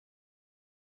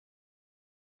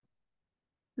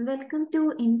Welcome to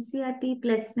NCRT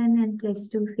 +1 and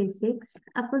 +2 Physics.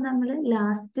 അപ്പോൾ നമ്മൾ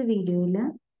last വീഡിയോയിൽ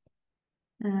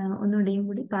ഒന്നുകൂടെയും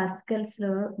കൂടി പാസ്കൽസ്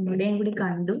ലോ ഒന്നുകൂടെയും കൂടി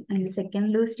കണ്ടു. അതിന്റെ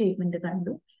സെക്കൻഡ് ലോ സ്റ്റേറ്റ്മെന്റ്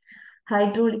കണ്ടു.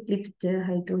 ഹൈഡ്രോളിക് ലിഫ്റ്റ്,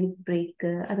 ഹൈഡ്രോളിക്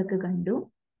ബ്രേക്ക് അതൊക്കെ കണ്ടു.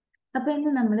 അപ്പൊ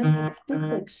ഇന്ന് നമ്മൾ നെക്സ്റ്റ്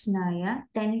സെക്ഷനായ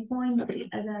 10.3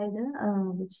 അതായത്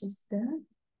which is the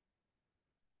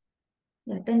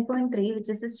 10.3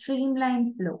 which is a streamline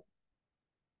flow.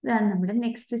 ഇതാണ് നമ്മുടെ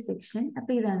നെക്സ്റ്റ് സെക്ഷൻ.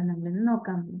 അപ്പൊ ഇതാണ് നമ്മൾ ഇന്ന്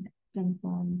നോക്കാൻ പോകുന്നത്.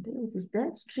 10.3 which is the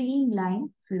streamline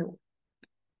flow.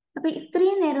 അപ്പൊ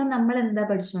ഇത്രയും നേരം നമ്മൾ എന്താ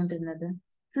പഠിച്ചുകൊണ്ടിരുന്നത്?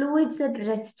 ഫ്ലൂയിഡ്സ്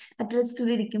അറ്റ് റെസ്റ്റിൽ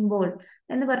ഇരിക്കുമ്പോൾ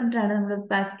എന്ന് പറഞ്ഞിട്ടാണ് നമ്മൾ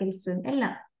പാസ്കൽസ് ലോ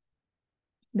എല്ലാം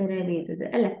ഡെറൈവ് ചെയ്തത്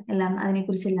അല്ലെ, എല്ലാം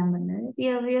അതിനെക്കുറിച്ചെല്ലാം പറഞ്ഞത്.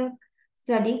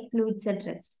 സ്റ്റഡി ഫ്ലൂയിഡ്സ് അറ്റ്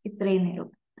റെസ്റ്റ് ഇത്രയും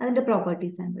നേരം അതിന്റെ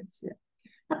പ്രോപ്പർട്ടീസ് ആണ് പഠിച്ചത്.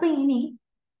 അപ്പൊ ഇനി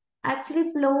ആക്ച്വലി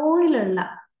ഫ്ലോയിലുള്ള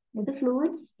ഇത്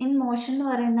ഫ്ലൂയിഡ്സ് ഇൻ മോഷൻ എന്ന്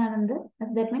പറയുന്നത്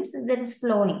that means that is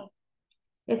flowing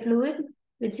A fluid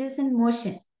which is in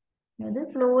motion. അതായത്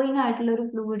ഫ്ലോയിങ് ആയിട്ടുള്ള ഒരു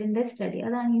ഫ്ലൂയിഡിന്റെ സ്റ്റഡി,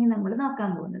 അതാണ് ഇനി നമ്മൾ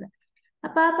നോക്കാൻ പോകുന്നത്.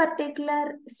 അപ്പൊ ആ പർട്ടിക്കുലർ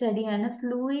സ്റ്റഡിയാണ്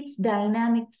ഫ്ലൂയിഡ്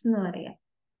ഡൈനാമിക്സ് എന്ന് പറയാം.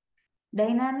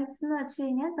 ഡൈനാമിക്സ് എന്ന് വെച്ച്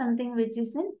കഴിഞ്ഞാൽ something which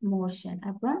is in motion.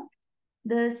 അപ്പം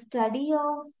the study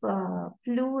of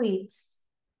fluids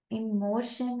in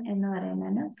motion എന്ന്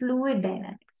പറയുന്നതാണ് fluid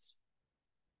dynamics.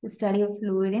 Study of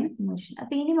fluid in motion.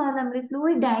 അപ്പൊ ഇനി നമ്മൾ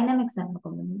ഫ്ലൂയിഡ് ഡൈനാമിക്സ് ആണ്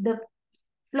നോക്കുന്നത്. ഇത്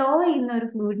ഫ്ലോ ചെയ്യുന്ന ഒരു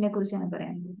ഫ്ലൂയിഡിനെ കുറിച്ചാണ്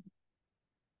പറയാൻ പോകുന്നത്.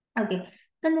 ഓക്കെ,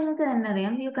 ഇപ്പൊ നിങ്ങൾക്ക് തന്നെ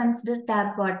അറിയാം, യു കൺസിഡർ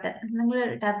ടാപ്പ് വാട്ടർ. നിങ്ങൾ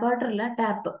ടാപ്പ് വാട്ടർ അല്ല,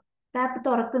 ടാപ്പ്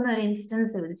തുറക്കുന്ന ഒരു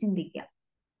ഇൻസ്റ്റൻസ് ഇവിടെ ചിന്തിക്കാം.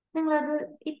 നിങ്ങളത്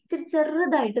ഇത്തിരി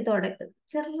ചെറുതായിട്ട്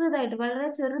വളരെ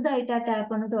ചെറുതായിട്ട് ആ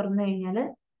ടാപ്പ് ഒന്ന് തുറന്നു കഴിഞ്ഞാൽ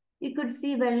യു കുഡ്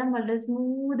സി വെള്ളം വളരെ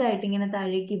സ്മൂത്ത് ആയിട്ട് ഇങ്ങനെ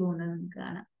താഴേക്ക് പോകുന്നത് നമുക്ക്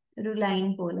കാണാം. ഒരു ലൈൻ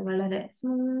പോലെ വളരെ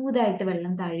സ്മൂത്ത് ആയിട്ട്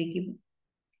വെള്ളം താഴേക്ക് പോകും.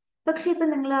 പക്ഷെ ഇപ്പൊ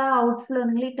നിങ്ങൾ ആ ഔട്ട്ഫ്ലോ,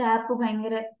 നിങ്ങൾ ഈ ടാപ്പ്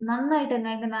ഭയങ്കര നന്നായിട്ട്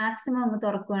അതിന്റെ മാക്സിമം അങ്ങ്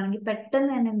തുറക്കുവാണെങ്കിൽ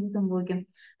പെട്ടെന്ന് തന്നെ എന്ത് സംഭവിക്കും?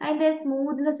 അതിന്റെ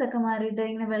സ്മൂത്ത്നെസ് ഒക്കെ മാറിയിട്ട്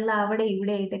ഇങ്ങനെ വെള്ളം അവിടെ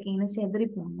ഇവിടെ ആയിട്ടൊക്കെ ഇങ്ങനെ ചെതറി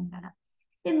പോകുന്നത് കാണാം.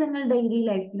 ഇത് നിങ്ങൾ ഡെയിലി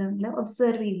ലൈഫിൽ നിങ്ങൾ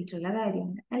ഒബ്സർവ് ചെയ്തിട്ടുള്ള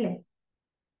കാര്യമാണ് അല്ലെ?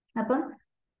 അപ്പം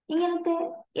ഇങ്ങനത്തെ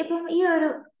ഇപ്പം ഈ ഒരു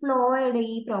ഫ്ലോയുടെ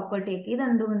ഈ പ്രോപ്പർട്ടി ഒക്കെ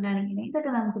ഇതെന്തുകൊണ്ടാണ് ഇങ്ങനെ,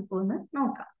 ഇതൊക്കെ നമുക്കിപ്പോ ഒന്ന്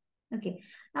നോക്കാം. ഓക്കെ,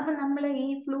 അപ്പൊ നമ്മൾ ഈ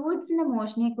ഫ്ലൂയിഡ്സിന്റെ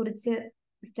മോഷനെ കുറിച്ച്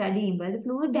സ്റ്റഡി ചെയ്യുമ്പോൾ അത്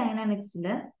ഫ്ലൂയിഡ് ഡൈനാമിക്സിൽ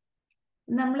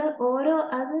നമ്മൾ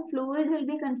അത് fluid will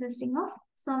be consisting of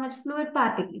so much fluid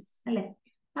particles അല്ലെ.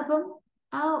 അപ്പം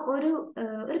ആ ഒരു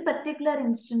പർട്ടിക്കുലർ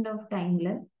ഇൻസ്റ്റന്റ് ഓഫ്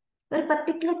ടൈമില് ഒരു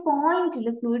പർട്ടിക്കുലർ പോയിന്റിൽ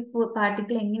ഫ്ലൂയിഡ്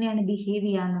പാർട്ടിക്കിൾ എങ്ങനെയാണ് ബിഹേവ്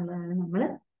ചെയ്യാന്നുള്ളതാണ് നമ്മൾ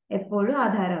എപ്പോഴും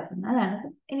ആധാരമാക്കുന്നത്. അതാണ്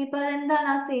ഇനിയിപ്പോ എന്താണ്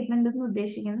ആ സ്റ്റേറ്റ്മെന്റ് എന്ന്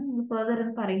ഉദ്ദേശിക്കുന്നത് നിങ്ങൾ ഫെർദർ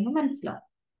എന്ന് പറയുമ്പോൾ മനസ്സിലാവും.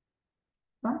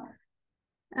 അപ്പം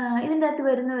ഇതിൻ്റെ അകത്ത്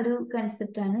വരുന്ന ഒരു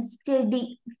കൺസെപ്റ്റ് ആണ് സ്റ്റഡി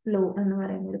ഫ്ലോ എന്ന്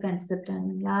പറയുന്ന ഒരു കൺസെപ്റ്റ് ആണ്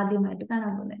നമ്മൾ ആദ്യമായിട്ട്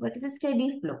കാണാൻ പോകുന്നത്. What is A study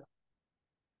flow?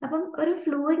 അപ്പം ഒരു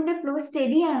ഫ്ലൂയിഡിന്റെ ഫ്ലോ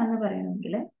സ്റ്റഡി ആണെന്ന്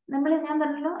പറയണമെങ്കിൽ ഞാൻ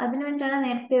പറഞ്ഞല്ലോ, അതിനു വേണ്ടിയാണ്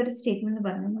നേരത്തെ ഒരു സ്റ്റേറ്റ്മെന്റ്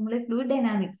പറഞ്ഞത്. നമ്മൾ ഫ്ലൂയിഡ്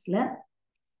ഡൈനാമിക്സിൽ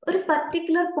ഒരു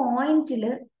പർട്ടിക്കുലർ പോയിന്റിൽ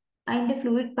അതിന്റെ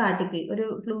ഫ്ലൂയിഡ് പാർട്ടിക്കിൾ, ഒരു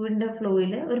ഫ്ലൂയിഡിന്റെ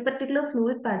ഫ്ലോയിൽ ഒരു പർട്ടിക്കുലർ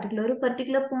ഫ്ലൂയിഡ് പാർട്ടിക്കിൾ ഒരു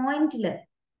പർട്ടിക്കുലർ പോയിന്റിൽ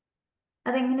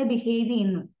അതെങ്ങനെ ബിഹേവ്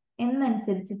ചെയ്യുന്നു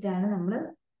എന്നനുസരിച്ചിട്ടാണ്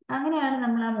അങ്ങനെയാണ്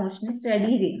നമ്മൾ ആ മോഷനെ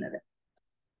സ്റ്റഡി ചെയ്യുന്നത്.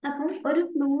 അപ്പം ഒരു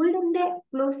ഫ്ലൂയിഡിന്റെ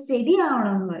ഫ്ലോ സ്റ്റഡി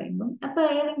ആവണമെന്ന് പറയുമ്പോൾ അപ്പൊ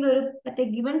ഏതെങ്കിലും ഒരു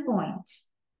ഗിവൺ പോയിന്റ്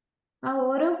ആ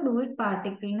ഓരോ ഫ്ലൂയിഡ്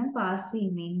പാർട്ടിക്കിളിനും പാസ്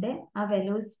ചെയ്യുന്നതിന്റെ ആ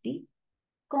വെലോസിറ്റി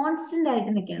കോൺസ്റ്റന്റ്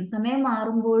ആയിട്ട് നിൽക്കുകയാണ്. സമയം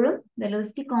മാറുമ്പോഴും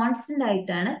വെലോസിറ്റി കോൺസ്റ്റന്റ്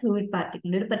ആയിട്ടാണ് ഫ്ലൂയിഡ്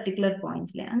പാർട്ടിക്കിളിന്റെ ഒരു പർട്ടിക്കുലർ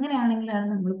പോയിന്റിൽ. അങ്ങനെയാണെങ്കിലാണ്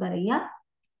നമ്മൾ പറയുക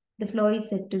the flow is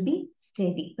set to B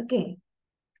study. Okay,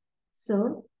 so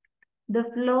the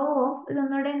flow of,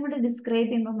 ഇതൊന്നുകൂടെ കൂടി ഡിസ്ക്രൈബ്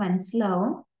ചെയ്യുമ്പോൾ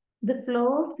മനസ്സിലാവും. The flow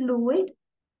of fluid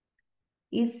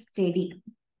is study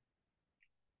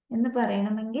എന്ന്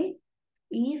പറയണമെങ്കിൽ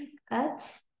if at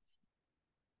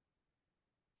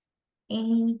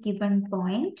any given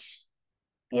point,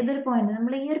 ഏതൊരു പോയിന്റ്,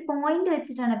 നമ്മൾ ഈ ഒരു പോയിന്റ്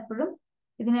വെച്ചിട്ടാണ് എപ്പോഴും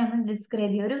ഇതിനെ നമ്മൾ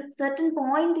ഡിസ്ക്രൈബ് ചെയ്യുക. ഒരു സർട്ടൻ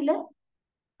പോയിന്റിൽ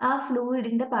ആ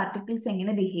ഫ്ലൂയിഡിന്റെ പാർട്ടിക്കിൾസ്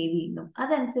എങ്ങനെ ബിഹേവ് ചെയ്യുന്നു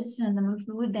അതനുസരിച്ചാണ് നമ്മൾ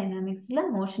ഫ്ലൂയിഡ് ഡൈനാമിക്സിൽ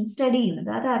മോഷൻ സ്റ്റഡി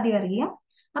ചെയ്യുന്നത്. അത് ആദ്യം അറിയാം.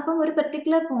 അപ്പം ഒരു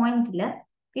പർട്ടിക്കുലർ പോയിന്റിൽ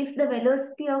if the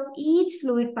velocity of each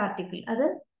fluid particle അത്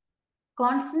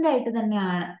കോൺസ്റ്റന്റ് ആയിട്ട്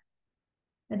തന്നെയാണ്,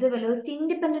 അത് വെലോസിറ്റി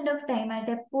ഇൻഡിപെൻഡന്റ് ഓഫ് ടൈം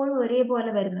ആയിട്ട് എപ്പോഴും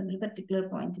ഒരേപോലെ വരുന്നത് ഒരു പർട്ടിക്കുലർ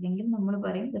പോയിന്റിലെങ്കിൽ നമ്മൾ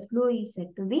പറയും the flow is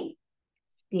set to B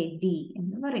study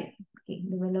എന്ന് പറയും.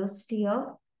 വെലോസിറ്റി ഓഫ്,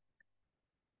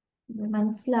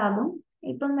 മനസ്സിലാകും,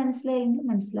 ഇപ്പം മനസ്സിലായെങ്കിൽ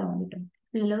മനസ്സിലാവും കിട്ടും.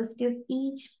 Velocity of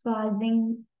each passing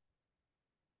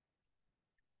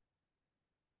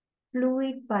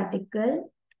fluid particle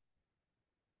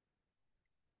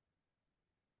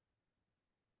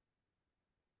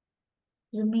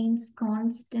remains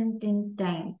constant in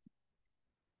time.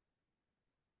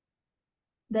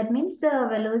 That means the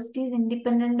velocity is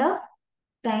independent of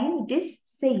time, it is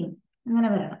same. അങ്ങനെ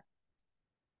പറയണം.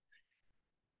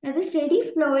 അത് സ്റ്റഡി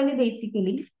ഫ്ലോയിന്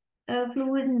ബേസിക്കലി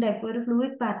ഫ്ലൂയിഡിന്റെ ഒരു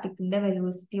ഫ്ലൂയിഡ് പാർട്ടിക്കിളിന്റെ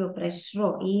വെലോസിറ്റിയോ പ്രഷറോ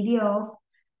ഏരിയ ഓഫ്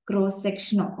ക്രോസ്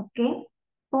സെക്ഷനോ ഒക്കെ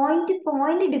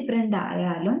പോയിന്റ് ഡിഫറെന്റ്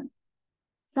ആയാലും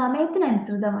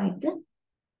സമയത്തിനനുസൃതമായിട്ട്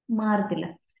മാറത്തില്ല.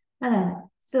 അതാണ്.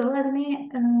 സോ അതിനെ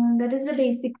that is the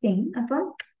basic thing. അപ്പം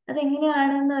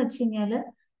അതെങ്ങനെയാണെന്ന് വെച്ച് കഴിഞ്ഞാൽ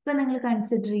ഇപ്പൊ നിങ്ങൾ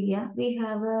കൺസിഡർ ചെയ്യുക, വി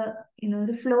ഹാവ്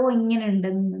ഒരു ഫ്ലോ ഇങ്ങനെ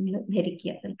ഉണ്ടെന്ന് നിങ്ങൾ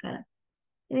ധരിക്കുക തൽക്കാലം.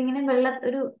 ഇതിങ്ങനെ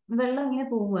വെള്ളം ഇങ്ങനെ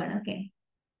പോവുകയാണ്. ഓക്കെ,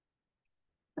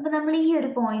 അപ്പൊ നമ്മൾ ഈ ഒരു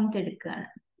പോയിന്റ് എടുക്കുകയാണ്.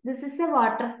 This is A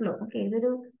water flow. Okay,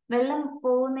 ഇതൊരു വെള്ളം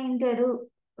പോകുന്നതിന്റെ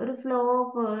ഒരു flow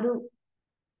of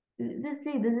this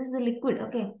is liquid.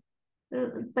 Okay,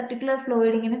 particular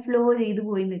fluid ഇങ്ങനെ ഫ്ലോ ചെയ്ത്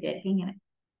പോയി എന്ന് വിചാരിക്കും ഇങ്ങനെ.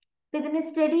 അപ്പൊ ഇതിന്റെ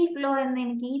സ്റ്റഡി ഫ്ലോ എന്ന്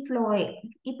എനിക്ക് ഈ ഫ്ലോയെ,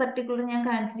 ഈ പർട്ടിക്കുലർ ഞാൻ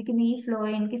കാണിച്ചിരിക്കുന്ന ഈ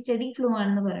ഫ്ലോയെ എനിക്ക് സ്റ്റഡി ഫ്ലോ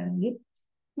ആണെന്ന് പറയണമെങ്കിൽ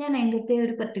ഞാൻ അതിൻ്റെ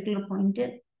ഒരു particular point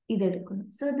ഇതെടുക്കുന്നു.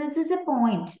 So this is A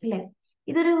point അല്ലെ,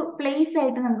 ഇതൊരു പ്ലേസ്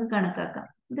ആയിട്ട് നമുക്ക് കണക്കാക്കാം.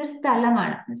 ഇതൊരു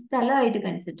സ്ഥലമാണ്, സ്ഥലമായിട്ട്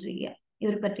കൺസിഡർ ചെയ്യുക ഈ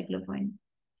ഒരു പർട്ടിക്കുലർ പോയിന്റ്.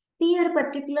 ഈ ഒരു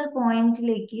പർട്ടിക്കുലർ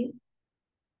പോയിന്റിലേക്ക്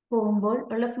പോകുമ്പോൾ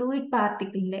ഉള്ള ഫ്ലൂയിഡ്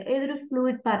പാർട്ടിക്കിളിന്റെ ഏതൊരു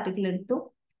ഫ്ലൂയിഡ് പാർട്ടിക്കിൾ എടുത്തു,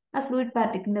 ആ ഫ്ലൂയിഡ്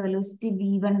പാർട്ടിക്കിളിന്റെ വെലോസിറ്റി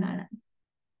v1 ആണ്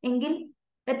എങ്കിൽ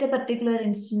at A particular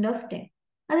instant of time.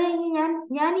 അത് കഴിഞ്ഞ്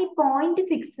ഞാൻ ഈ പോയിന്റ്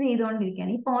ഫിക്സ്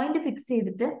ചെയ്തുകൊണ്ടിരിക്കുകയാണ്. ഈ പോയിന്റ് ഫിക്സ്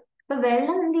ചെയ്തിട്ട് ഇപ്പൊ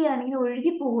വെള്ളം എന്ത് ചെയ്യുകയാണെങ്കിൽ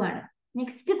ഒഴുകി പോവുകയാണ്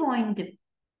നെക്സ്റ്റ് പോയിന്റ്.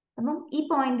 അപ്പം ഈ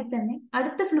പോയിന്റിൽ തന്നെ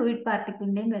അടുത്ത ഫ്ലൂയിഡ്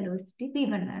പാർട്ടിക്കിളിന്റെയും വെലോസിറ്റി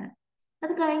v1 ആണ്.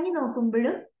 അത് കഴിഞ്ഞ്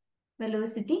നോക്കുമ്പോഴും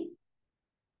വെലോസിറ്റി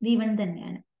v1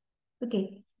 തന്നെയാണ്. ഓക്കെ,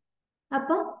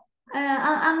 അപ്പൊ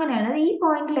അങ്ങനെയാണ്. ഈ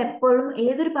പോയിന്റിൽ എപ്പോഴും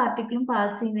ഏതൊരു പാർട്ടിക്കിളും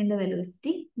പാസ് ചെയ്യുന്നതിന്റെ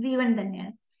വെലോസിറ്റി v1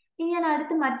 തന്നെയാണ്. ഇനി ഞാൻ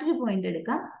അടുത്ത് മറ്റൊരു പോയിന്റ്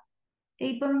എടുക്കാം.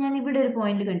 ഇപ്പം ഞാൻ ഇവിടെ ഒരു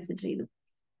പോയിന്റ് കൺസിഡർ ചെയ്തു.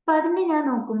 അപ്പൊ അതിന്റെ ഞാൻ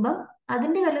നോക്കുമ്പോൾ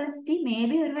അതിന്റെ വെലോസിറ്റി മേ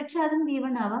ബി ഒരുപക്ഷെ അതും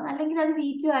v1 ആവാം, അല്ലെങ്കിൽ അത്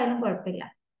v2 ആയാലും കുഴപ്പമില്ല.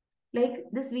 Like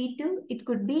this v2 it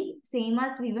could be same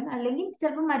as v1, അല്ലെങ്കിൽ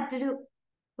ചിലപ്പോൾ മറ്റൊരു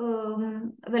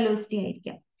വെലോസിറ്റി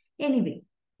ആയിരിക്കാം. എനിവേ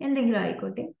എന്തെങ്കിലും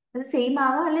ആയിക്കോട്ടെ, അത് സെയിം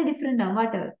ആവാം അല്ലെങ്കിൽ ഡിഫറെന്റ് ആവാം,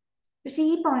 വാട്ട് എവർ. പക്ഷെ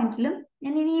ഈ പോയിന്റിലും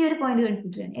ഞാൻ ഇനി ഈ ഒരു പോയിന്റ്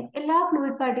കൺസിഡർ ചെയ്യാൻ, എല്ലാ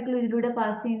ഫ്ലൂയിഡ് പാർട്ടിക്കിളും ഇതിലൂടെ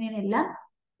പാസ് ചെയ്യുന്നതിനെല്ലാം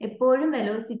എപ്പോഴും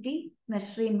വെലോസിറ്റി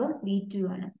മെഷർ ചെയ്യുമ്പോൾ v2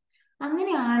 ആണ്.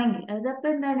 അങ്ങനെയാണെങ്കിൽ അതപ്പോ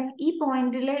എന്താണ്, ഈ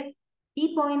പോയിന്റിൽ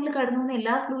കടന്നു പോകുന്ന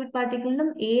എല്ലാ ഫ്ലൂയിഡ് പാർട്ടിക്കിളിനും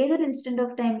ഏതൊരു ഇൻസ്റ്റന്റ്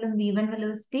ഓഫ് ടൈമിലും v1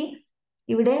 വെലോസിറ്റി,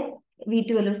 ഇവിടെ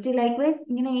v2 വെലോസിറ്റി. ലൈക്വൈസ്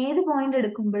ഇങ്ങനെ ഏത് പോയിന്റ്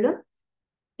എടുക്കുമ്പോഴും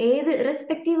ഏത്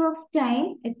റെസ്പെക്റ്റീവ് ഓഫ് ടൈം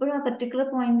എപ്പോഴും ആ പർട്ടിക്കുലർ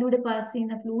പോയിന്റിലൂടെ പാസ്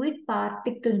ചെയ്യുന്ന fluid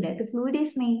പാർട്ടിക്കിളിന്റെ, fluid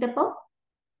is made up of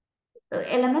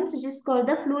elements which is called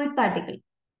the fluid particle.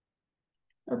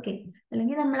 Okay,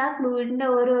 അല്ലെങ്കിൽ നമ്മൾ ആ ഫ്ലൂയിഡിന്റെ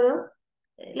ഓരോരോ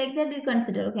like that we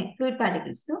consider, okay, fluid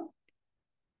particles. So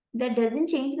that doesn't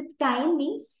change with time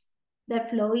means that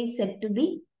flow is said to be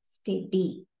steady.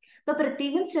 അപ്പൊ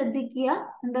പ്രത്യേകം ശ്രദ്ധിക്കുക,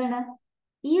 എന്താണ്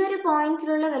ഈ ഒരു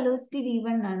പോയിന്റിലുള്ള വെലോസിറ്റി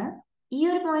v1 ആണ്, ഈ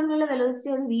ഒരു പോയിന്റിലുള്ള വെലോസിറ്റി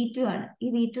അത് v2 ആണ്. ഈ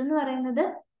v2 എന്ന് പറയുന്നത്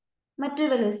മറ്റൊരു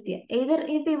വെലോസിറ്റിയാണ്.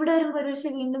 ഇപ്പൊ ഇവിടെ വരുമ്പോൾ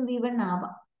ഒരുപക്ഷെ വീണ്ടും v1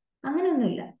 ആവാം,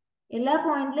 അങ്ങനെയൊന്നുമില്ല. എല്ലാ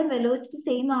പോയിന്റിലും വെലോസിറ്റി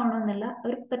സെയിം ആവണമെന്നല്ല,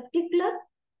 ഒരു പർട്ടിക്കുലർ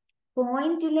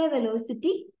പോയിന്റിലെ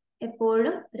വെലോസിറ്റി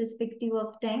എപ്പോഴും റെസ്പെക്റ്റീവ്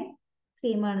ഓഫ് ടൈം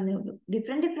സെയിം ആണെന്നേ ഉള്ളൂ.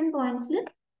 ഡിഫറെന്റ് പോയിന്റ്സിൽ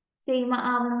സെയിം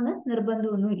ആവണമെന്ന്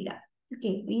നിർബന്ധമൊന്നുമില്ല.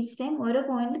 ഓക്കെ, ഈച്ച് ടൈം ഓരോ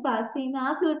പോയിന്റ് പാസ് ചെയ്യുന്ന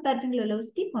ആ ഫ്ലൂയിഡ് പാർട്ടിക്കിൾ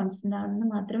വെലോസിറ്റി കോൺസ്റ്റന്റ് ആണെന്ന്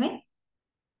മാത്രമേ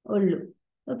ഉള്ളൂ.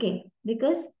 ഓക്കെ,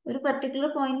 ബിക്കോസ് ഒരു പർട്ടിക്കുലർ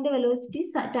പോയിന്റിന്റെ വെലോസിറ്റി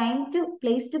ടൈം ടു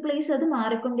പ്ലേസ് അത്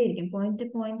മാറിക്കൊണ്ടേയിരിക്കും, പോയിന്റ് ടു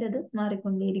പോയിന്റ് അത്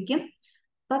മാറിക്കൊണ്ടേയിരിക്കും.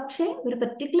 പക്ഷെ ഒരു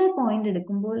പർട്ടിക്കുലർ പോയിന്റ്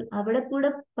എടുക്കുമ്പോൾ അവിടെ കൂടെ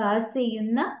പാസ്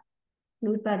ചെയ്യുന്ന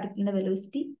ഫ്ലൂയിഡ് പാർട്ടിക്കിളിന്റെ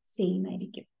വെലോസിറ്റി സെയിം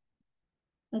ആയിരിക്കും.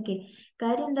 ഓക്കെ,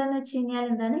 കാര്യം എന്താന്ന് വെച്ച് കഴിഞ്ഞാൽ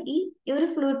എന്താണ്, ഈ ഒരു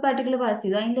ഫ്ലൂയിഡ് പാർട്ടിക്കിൾ പാസ്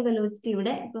ചെയ്തു, അതിന്റെ വെലോസിറ്റി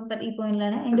ഇവിടെ ഇപ്പം ഈ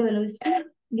പോയിന്റിലാണ്, അതിന്റെ വെലോസിറ്റി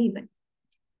v1.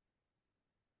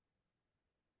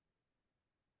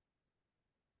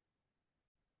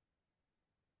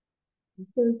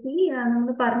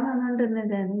 നമ്മൾ പറഞ്ഞു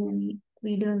വന്നുകൊണ്ടിരുന്നതാണ്, ഞാൻ ഈ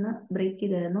വീഡിയോ ഒന്ന് ബ്രേക്ക്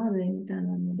ചെയ്തായിരുന്നു, അത് കഴിഞ്ഞിട്ടാണ്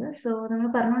വന്നത്. സോ നമ്മൾ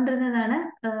പറഞ്ഞുകൊണ്ടിരുന്നതാണ്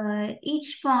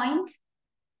ഈച്ച് പോയിന്റ്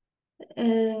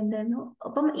എന്തായിരുന്നു.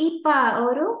 അപ്പം ഈ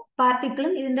ഓരോ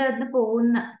പാർട്ടിക്കിളും ഇതിന്റെ അകത്ത്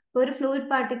പോകുന്ന ഒരു ഫ്ലൂയിഡ്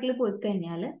പാർട്ടിക്കിൾ പോയി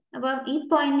കഴിഞ്ഞാൽ, അപ്പൊ ഈ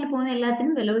പോയിന്റിൽ പോകുന്ന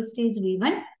എല്ലാത്തിനും വെലോസിറ്റി ഈസ്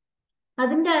v1.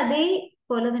 അതിന്റെ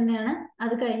അതേപോലെ തന്നെയാണ്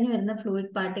അത് കഴിഞ്ഞ് വരുന്ന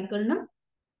ഫ്ലൂയിഡ് പാർട്ടിക്കിളിനും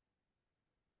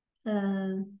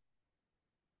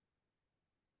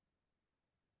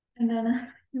എന്താണ്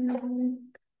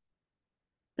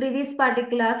പ്രീവിയസ്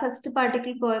പാർട്ടിക്കിൾ, ആ ഫസ്റ്റ്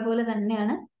പാർട്ടിക്കിൾ പോയ പോലെ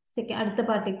തന്നെയാണ് അടുത്ത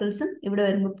പാർട്ടിക്കിൾസും ഇവിടെ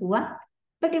വരുമ്പോൾ പോവാം.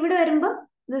 ബട്ട് ഇവിടെ വരുമ്പോൾ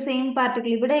ദ സെയിം പാർട്ടിക്കിൾ,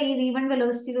 ഇവിടെ ഈ v1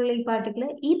 വെലോസിറ്റിയിലുള്ള ഈ പാർട്ടിക്കിൾ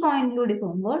ഈ പോയിന്റിലൂടെ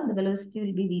പോകുമ്പോൾ the velocity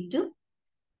will be v2,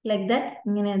 like that,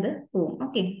 ഇങ്ങനെ അത് പോകും.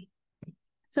 ഓക്കെ,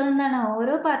 സോ എന്താണ്,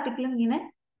 ഓരോ പാർട്ടിക്കിളും ഇങ്ങനെ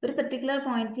ഒരു പെർട്ടിക്കുലർ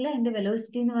പോയിന്റിൽ അതിന്റെ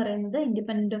വെലോസിറ്റി എന്ന് പറയുന്നത്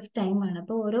ഇൻഡിപെൻഡന്റ് ഓഫ് ടൈം ആണ്.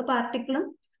 അപ്പോൾ ഓരോ പാർട്ടിക്കിളും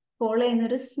ഫോളോ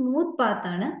ചെയ്യുന്ന ഒരു സ്മൂത്ത് പാത്ത്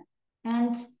ആണ്.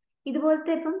 ആൻഡ്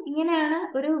ഇതുപോലത്തെ ഇപ്പം ഇങ്ങനെയാണ്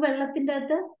ഒരു വെള്ളത്തിന്റെ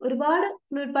അകത്ത് ഒരുപാട്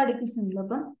ഫ്ലൂയിഡ് പാർട്ടിക്കിൾസ് ഉണ്ടല്ലോ.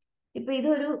 അപ്പം ഇപ്പൊ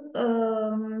ഇതൊരു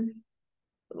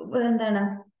എന്താണ്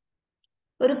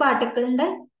ഒരു പാർട്ടിക്കിളിന്റെ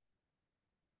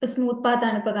സ്മൂത്ത് പാത്ത്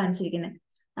ആണ് ഇപ്പൊ കാണിച്ചിരിക്കുന്നത്.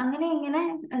 അങ്ങനെ ഇങ്ങനെ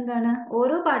എന്താണ്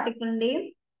ഓരോ പാർട്ടിക്കിളിന്റെയും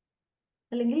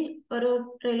അല്ലെങ്കിൽ ഓരോ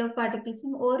ട്രെയിൽ ഓഫ്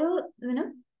പാർട്ടിക്കിൾസും ഓരോ ഇതിനും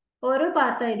ഓരോ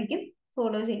പാത്തായിരിക്കും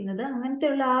ഫോളോ ചെയ്യുന്നത്.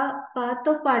 അങ്ങനത്തെയുള്ള ആ പാത്ത്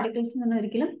ഓഫ് പാർട്ടിക്കിൾസ് എന്ന്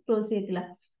ഒരിക്കലും ക്രോസ് ചെയ്യത്തില്ല.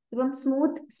 ഇപ്പം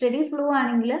സ്മൂത്ത് സ്റ്റഡി ഫ്ലോ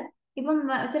ആണെങ്കിൽ ഇപ്പം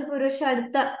ചിലപ്പോൾ ഒരു പക്ഷെ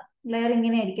അടുത്ത ലെയർ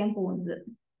ഇങ്ങനെ ആയിരിക്കാൻ പോകുന്നത്,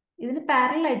 ഇതിന്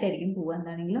പാരലൽ ആയിട്ടായിരിക്കും പോവുക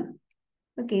എന്താണെങ്കിലും.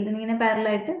 ഓക്കെ, ഇതിനിങ്ങനെ പാരലൽ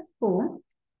ആയിട്ട് പോവും.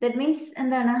 ദാറ്റ് മീൻസ്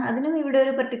എന്താണ്, അതിനും ഇവിടെ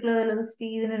ഒരു പെർട്ടിക്കുലർ വെലോസിറ്റി,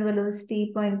 ഇതിനൊരു വെലോസിറ്റി,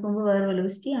 പോയിന്റ് പോകുമ്പോൾ വേറെ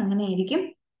വെലോസിറ്റി, അങ്ങനെ ആയിരിക്കും.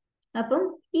 അപ്പം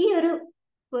ഈ ഒരു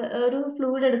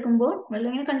ഫ്ലൂയിഡ് എടുക്കുമ്പോൾ വെള്ളം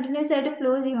ഇങ്ങനെ കണ്ടിന്യൂസ് ആയിട്ട്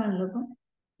ഫ്ലോ ചെയ്യുവാണല്ലോ, അപ്പം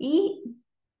ഈ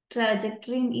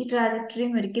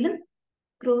ട്രാജക്ടറിയും ഒരിക്കലും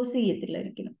ക്രോസ് ചെയ്യത്തില്ല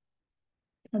ഒരിക്കലും.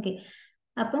 ഓക്കെ,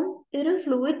 അപ്പം ഒരു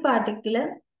ഫ്ലൂയിഡ് പാർട്ടിക്കിള്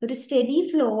ഒരു സ്റ്റഡി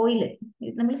ഫ്ലോയിൽ,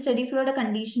 നമ്മൾ സ്റ്റഡി ഫ്ലോയുടെ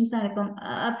കണ്ടീഷൻസ് ആണ് ഇപ്പം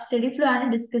സ്റ്റഡി ഫ്ലോ ആണ്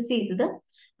ഡിസ്കസ് ചെയ്തത്.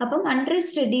 അപ്പം under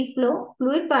study flow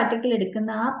fluid particle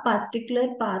എടുക്കുന്ന ആ പർട്ടിക്കുലർ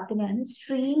പാത്തിനാണ്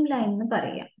സ്ട്രീം ലൈൻ എന്ന്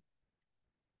പറയുക.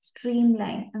 സ്ട്രീം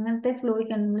ലൈൻ, അങ്ങനത്തെ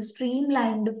ഫ്ലോയ്ക്കാണ് നമ്മൾ സ്ട്രീം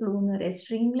ലൈൻഡ് ഫ്ലോ എന്ന് പറയുക.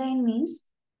 Stream line means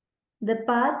the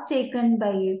path taken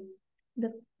by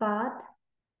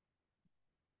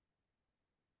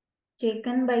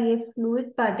a fluid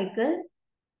particle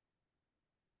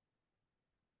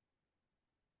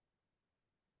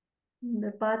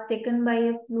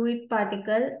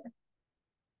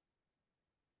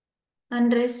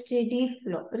under a steady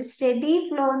flow. ഒരു സ്റ്റഡി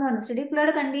ഫ്ലോ എന്ന് പറയുന്നത്, സ്റ്റഡി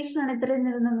ഫ്ലോയുടെ കണ്ടീഷൻ ആണ് ഇത്രയും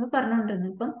നേരം നമ്മൾ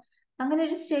പറഞ്ഞുകൊണ്ടിരുന്നത്. ഇപ്പം അങ്ങനെ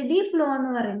ഒരു സ്റ്റഡി ഫ്ലോ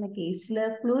എന്ന് പറയുന്ന കേസിൽ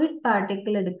ഫ്ലൂയിഡ്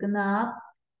പാർട്ടിക്കിൾ എടുക്കുന്ന ആ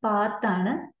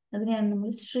പാത്താണ്, അതിനെയാണ്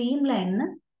നമ്മൾ സ്ട്രീം ലൈൻ എന്ന്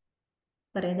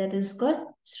പറയാം. That is called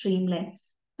stream line.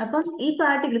 അപ്പം ഈ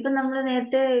പാർട്ടിക്കിൾ ഇപ്പം നമ്മൾ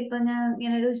നേരത്തെ ഇപ്പൊ ഞാൻ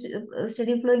ഇങ്ങനെ ഒരു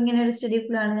സ്റ്റഡി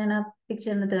ഫ്ലോ ആണ് ഞാൻ ആ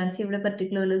പിക്ചറിനകത്ത് കാണിച്ചത്. ഇവിടെ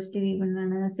പർട്ടിക്കുലർ വെലോസിറ്റി V1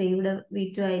 ആണ്, സേ ഇവിടെ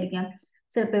V2 ആയിരിക്കാം,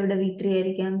 ചിലപ്പോൾ ഇവിടെ V3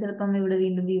 ആയിരിക്കാം, ചിലപ്പം ഇവിടെ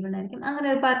വീണ്ടും V1 ആയിരിക്കും, അങ്ങനെ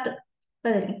ഒരു പാർട്ട്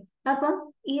അതായിരിക്കും. അപ്പം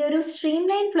ഈ ഒരു സ്ട്രീം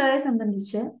ലൈൻ ഫ്ലോയെ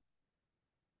സംബന്ധിച്ച്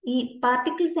ഈ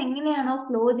പാർട്ടിക്കിൾസ് എങ്ങനെയാണോ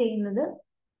ഫ്ലോ ചെയ്യുന്നത്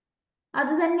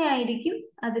അത് തന്നെ ആയിരിക്കും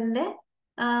അതിന്റെ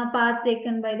path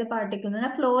taken by the particle.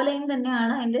 Flow line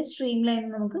തന്നെയാണ് അതിന്റെ സ്ട്രീം ലൈൻ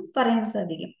നമുക്ക് പറയാൻ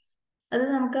സാധിക്കും. അത്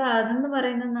നമുക്ക് അതെന്ന്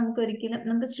പറയുന്നത്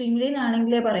നമുക്ക് സ്ട്രീം ലൈൻ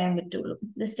ആണെങ്കിലേ പറയാൻ പറ്റുള്ളൂ.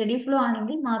 സ്റ്റഡി ഫ്ലോ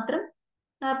ആണെങ്കിൽ മാത്രം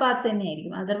ആ പാത്ത്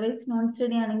തന്നെയായിരിക്കും. അതർവൈസ് നോൺ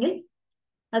സ്റ്റഡി ആണെങ്കിൽ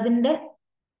അതിന്റെ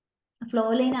ഫ്ലോ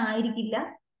ലൈൻ ആയിരിക്കില്ല,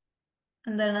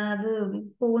 എന്താണ് അത്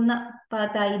പോകുന്ന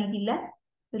പാത്ത് ആയിരിക്കില്ല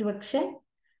ഒരു പക്ഷെ.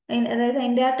 അതായത്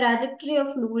അതിന്റെ ആ ട്രാജക്ടറി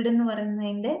ഓഫ് ഫ്ലൂയിഡ് എന്ന്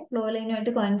പറയുന്നതിന്റെ ഫ്ലോ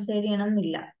ലൈനുമായിട്ട് കോയിൻസൈഡ്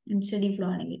ചെയ്യണമെന്നില്ല സ്റ്റഡി ഫ്ലോ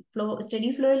ആണെങ്കിൽ. സ്റ്റഡി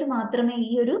ഫ്ലോയിൽ മാത്രമേ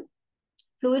ഈ ഒരു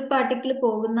ഫ്ലൂയിഡ് പാർട്ടിക്കിൾ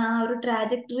പോകുന്ന ആ ഒരു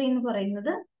ട്രാജക്ടറി എന്ന്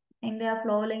പറയുന്നത് അതിന്റെ ആ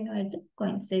ഫ്ലോ ലൈനുമായിട്ട്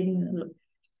കോയിൻസൈഡ് ചെയ്യുന്നുള്ളൂ.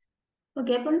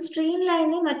 ഓക്കെ, അപ്പം സ്ട്രീം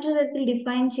ലൈനെ മറ്റൊരു തരത്തിൽ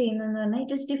ഡിഫൈൻ ചെയ്യുന്നതെന്ന് പറഞ്ഞാൽ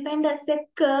it is defined as A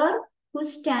curve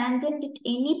whose tangent at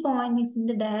any point is in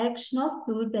the direction of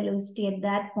fluid velocity at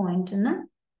that point എന്ന്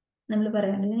നമ്മൾ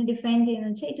പറയുന്നത്. ഇതിനെ ഡിഫൈൻ ചെയ്യുന്ന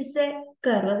വെച്ചാൽ ഇറ്റ് ഇസ് എ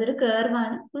കർവ്, അതൊരു കർവ്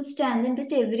ആണ്. whose tangent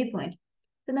at every point.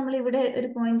 ഇപ്പൊ നമ്മൾ ഇവിടെ ഒരു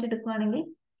പോയിന്റ് എടുക്കുകയാണെങ്കിൽ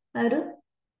ആ ഒരു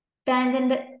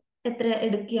ടാൻജന്റ് എത്ര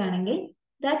എടുക്കുകയാണെങ്കിൽ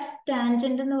ദാറ്റ്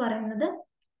ടാൻജന്റ് എന്ന് പറയുന്നത്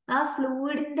ആ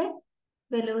ഫ്ലൂയിഡിന്റെ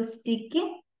വെലോസിറ്റിക്ക്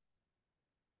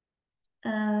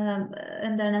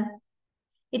എന്താണ്,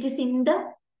 it is in the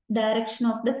direction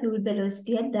of the fluid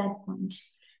velocity at that point.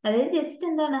 അതായത് ജസ്റ്റ്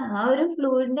എന്താണ്, ആ ഒരു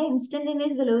ഫ്ലൂയിഡിന്റെ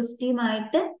ഇൻസ്റ്റന്റേനിയസ്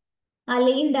വെലോസിറ്റിയുമായിട്ട്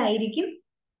അലൈൻഡ് ആയിരിക്കും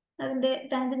അതിന്റെ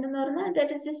ടാൻജന്റ് എന്ന് പറഞ്ഞാൽ.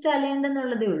 ദാറ്റ് ഇസ് ജസ്റ്റ് അലൈൻഡ്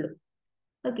എന്നുള്ളതേ ഉള്ളൂ.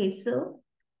 ഓക്കെ, സോ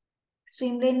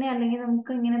സ്ട്രീം ലൈനെ അല്ലെങ്കിൽ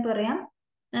നമുക്ക് ഇങ്ങനെ പറയാം.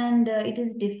 And it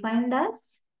is defined as,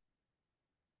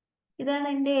 ഇതാണ്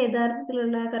അതിന്റെ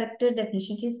യഥാർത്ഥത്തിലുള്ള correct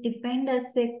definition. It is defined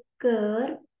as A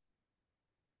curve.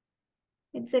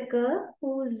 It's a curve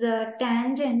whose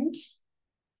tangent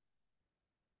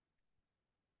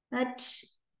at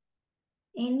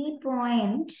any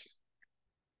point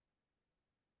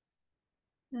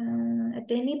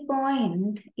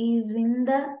is in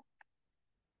the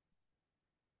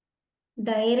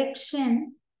direction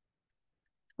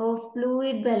of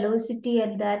fluid velocity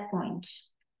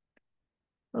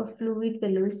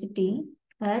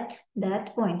at that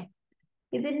point.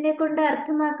 ഇതിനെ കൊണ്ട്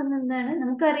അർത്ഥമാക്കുന്ന എന്താണ്,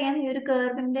 നമുക്കറിയാം ഈ ഒരു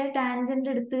കർവിന്റെ ടാൻജന്റ്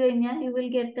എടുത്തു കഴിഞ്ഞാൽ you will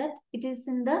get that it is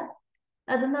in the,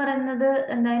 അതെന്ന് പറയുന്നത്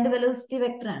എന്താ, അതിന്റെ വെലോസിറ്റി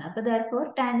വെക്ടർ ആണ്. അപ്പൊ ദാറ്റ്ഫോർ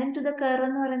ടാൻജന്റ് ടു ദ കർവ്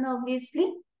എന്ന് പറയുന്നത് ഒബ്വിയസ്ലി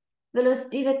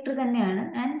വെലോസിറ്റി വെക്ടർ തന്നെയാണ്.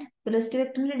 ആൻഡ് വെലോസിറ്റി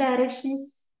വെക്ടറിന്റെ ഡയറക്ഷൻ ഈസ്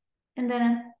എന്താണ്,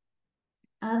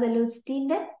 ആ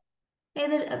വെലോസിറ്റിന്റെ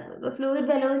ഏത് ഫ്ലൂയിഡ്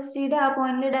വെലോസിറ്റിയുടെ ആ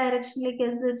പോയിന്റിലെ ഡയറക്ഷനിലേക്ക്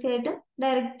തീർച്ചയായിട്ടും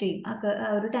ഡയറക്റ്റ് ചെയ്യും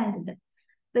ആ ഒരു ടാൻജന്റ്.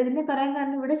 അപ്പൊ ഇതിനെ പറയാൻ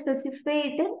കാരണം ഇവിടെ സ്പെസിഫൈ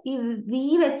ആയിട്ട് ഈ വി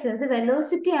വെച്ചത്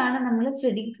വെലോസിറ്റി ആണ് നമ്മൾ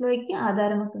സ്റ്റഡി ഫ്ലോയ്ക്ക്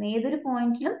ആധാരം വെക്കുന്നത്. ഏതൊരു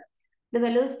പോയിന്റിലും the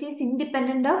velocity is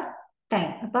independent of time.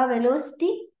 അപ്പൊ ആ വെലോസിറ്റി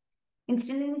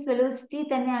ഇൻസ്റ്റന്റേനിയസ് വെലോസിറ്റി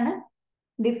തന്നെയാണ്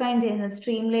ഡിഫൈൻ ചെയ്യുന്നത്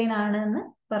സ്ട്രീം ലൈൻ ആണ് എന്ന്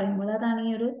പറയുമ്പോൾ. അതാണ്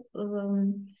ഈ ഒരു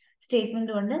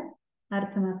സ്റ്റേറ്റ്മെന്റ് കൊണ്ട്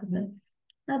അർത്ഥമാക്കുന്നത്.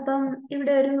 അപ്പം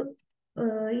ഇവിടെ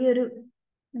ഈ ഒരു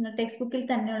നിങ്ങൾ ടെക്സ്റ്റ് ബുക്കിൽ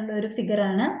തന്നെയുള്ള ഒരു ഫിഗർ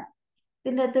ആണ്.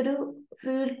 ഇതിൻ്റെ അകത്തൊരു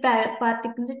fluid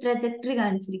പാർട്ടിക്കിളിന്റെ trajectory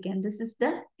കാണിച്ചിരിക്കുകയാണ്. This is the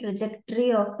trajectory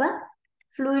of A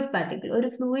fluid particle. ഒരു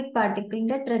ഫ്ലൂയിഡ്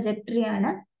പാർട്ടിക്കിളിന്റെ ട്രജക്ടറി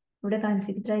ആണ് ഇവിടെ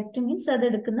കാണിച്ചിരിക്കുന്നത്. ട്രജക്ടറി മീൻസ് അത്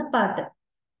എടുക്കുന്ന പാത്ത്.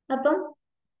 അപ്പം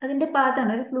അതിന്റെ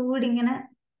പാത്താണ് ഒരു ഫ്ലൂയിഡ് ഇങ്ങനെ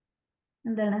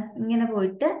ഇങ്ങനെ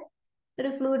പോയിട്ട് ഒരു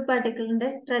ഫ്ലൂയിഡ് പാർട്ടിക്കിളിന്റെ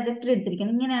ട്രജക്ടറി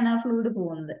എടുത്തിരിക്കുന്നത്. ഇങ്ങനെയാണ് ആ ഫ്ലൂയിഡ്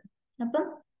പോകുന്നത്. അപ്പം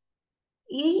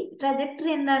ഈ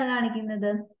ട്രജക്ടറി എന്താണ്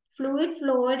കാണിക്കുന്നത്? ഫ്ലൂയിഡ്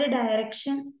ഫ്ലോയുടെ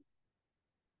ഡയറക്ഷൻ,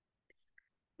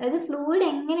 അതായത് ഫ്ലൂയിഡ്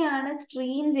എങ്ങനെയാണ്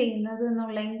സ്ട്രീം ചെയ്യുന്നത്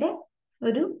എന്നുള്ളതിന്റെ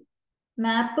ഒരു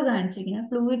മാപ്പ് കാണിച്ചിരിക്കുന്നത്.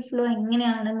 ഫ്ലൂയിഡ് ഫ്ലോ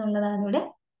എങ്ങനെയാണെന്നുള്ളതാണ് ഇവിടെ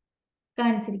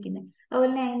കാണിച്ചിരിക്കുന്നത്. അതുപോലെ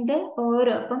തന്നെ അതിന്റെ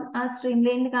ഓരോ, അപ്പം ആ സ്ട്രീം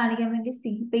ലൈനിൽ കാണിക്കാൻ വേണ്ടി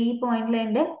ഇപ്പൊ ഈ പോയിന്റിൽ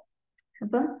അതിന്റെ,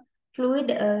 അപ്പം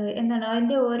ഫ്ലൂയിഡ്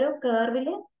അതിന്റെ ഓരോ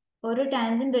കർവില് ഓരോ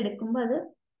ടാൻജന്റ് എടുക്കുമ്പോൾ അത്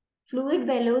ഫ്ലൂയിഡ്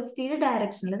വെലോസിറ്റിയുടെ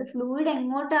ഡയറക്ഷനിൽ, അത് ഫ്ലൂയിഡ്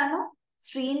എങ്ങോട്ടാണോ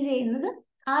സ്ട്രീം ചെയ്യുന്നത്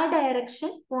ആ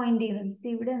ഡയറക്ഷൻ പോയിന്റ് ചെയ്യുന്നത്.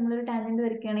 ഇവിടെ നമ്മളൊരു ടാൻജന്റ്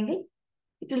വരയ്ക്കുകയാണെങ്കിൽ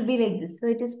it will be like this. So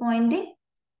it is pointing.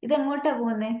 ഇത് എങ്ങോട്ടാ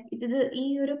പോകുന്നത്? ഇത് ഈ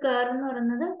ഒരു കർവ് എന്ന്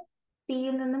പറയുന്നത്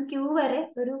പിയിൽ നിന്നും ക്യൂ വരെ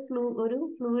ഒരു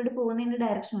ഫ്ലൂയിഡ് പോകുന്നതിന്റെ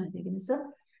ഡയറക്ഷൻ വന്നിരിക്കുന്നു. സോ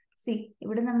സി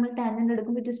ഇവിടെ നമ്മൾ ടാൻജന്റ്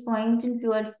എടുക്കുമ്പോൾ it is pointing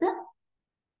towards the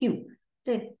Q.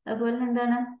 അതുപോലെ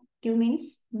എന്താണ് ക്യൂ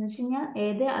മീൻസ് എന്ന് വെച്ച് കഴിഞ്ഞാൽ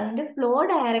അതിന്റെ ഫ്ലോ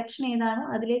ഡയറക്ഷൻ ഏതാണോ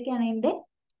അതിലേക്കാണ് അതിന്റെ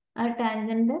ആ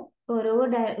ടാൻജന്റ്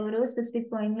ഓരോ സ്പെസിഫിക്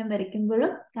പോയിന്റിലും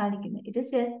വരയ്ക്കുമ്പോഴും കാണിക്കുന്നത്. It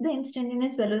is just the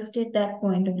instantaneous velocity at that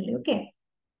point only. Okay,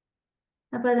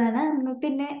 അപ്പൊ അതാണ്.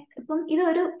 പിന്നെ ഇപ്പം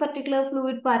ഇതൊരു പർട്ടിക്കുലർ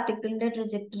ഫ്ലൂയിഡ് പാർട്ടിക്കിളിന്റെ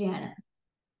ട്രജക്ടറി ആണ്.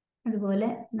 അതുപോലെ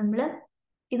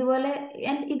ഇതുപോലെ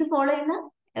ഇത് ഫോളോ ചെയ്യുന്ന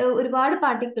ഒരുപാട്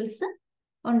പാർട്ടിക്കിൾസ്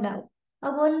ഉണ്ടാവും.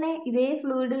 അതുപോലെ തന്നെ ഇതേ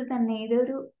ഫ്ലൂയിഡിൽ തന്നെ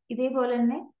ഇതേപോലെ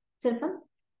തന്നെ ചിലപ്പം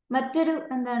മറ്റൊരു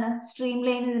സ്ട്രീം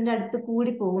ലൈൻ ഇതിന്റെ അടുത്ത്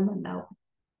കൂടി പോകുന്നുണ്ടാവും.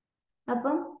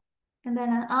 അപ്പം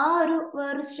ആ ഒരു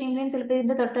വേറൊരു സ്ട്രീം ലൈൻ ചിലപ്പോൾ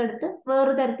ഇതിന്റെ തൊട്ടടുത്ത്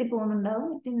വേറൊരു തരത്തിൽ പോകുന്നുണ്ടാവും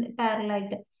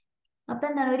പാരലായിട്ട്. അപ്പൊ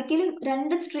ഒരിക്കലും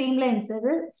രണ്ട് സ്ട്രീം ലൈൻസ്,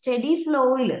 അത് study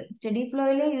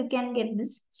ഫ്ലോയില് you can get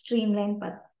this stream line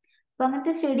path. അപ്പൊ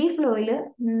അങ്ങനത്തെ study ഫ്ലോയില്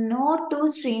no to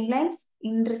stream lines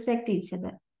intersect each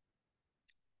other.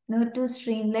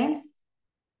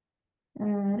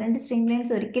 രണ്ട് സ്ട്രീം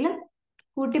ലൈൻസ് ഒരിക്കലും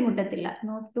കൂട്ടിമുട്ടത്തില്ല.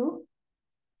 നോ ടു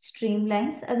സ്ട്രീം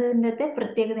ലൈൻസ്, അതിന്റെ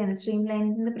പ്രത്യേകതയാണ്. സ്ട്രീം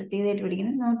ലൈൻസിന്റെ പ്രത്യേകതയായിട്ട്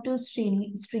പഠിക്കുന്നത്. No to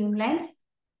stream lines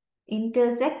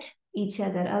intersect each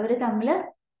other. അവര് തമ്മില്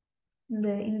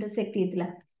ഇന്റർസെക്ട് ചെയ്തില്ല.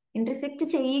 ഇന്റർസെക്ട്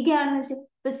ചെയ്യുകയാണെന്ന് വെച്ചാൽ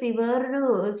ഇപ്പൊ വേറൊരു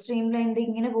സ്ട്രീം ലൈനിൽ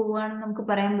ഇങ്ങനെ പോവുകയാണെന്ന് നമുക്ക്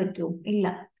പറയാൻ പറ്റുമോ? ഇല്ല.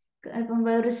 ഇപ്പം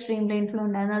വേറൊരു സ്ട്രീം ലൈൻ ഫ്ലോ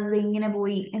ഉണ്ടായിരുന്നു, അത് ഇങ്ങനെ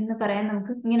പോയി എന്ന് പറയാൻ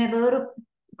നമുക്ക് ഇങ്ങനെ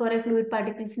കുറെ ഫ്ലൂയിഡ്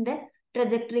പാർട്ടിക്കിൾസിന്റെ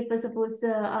ട്രജക്ടറി ഇപ്പൊ സപ്പോസ്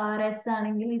RS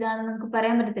ആണെങ്കിൽ ഇതാണെന്ന് നമുക്ക്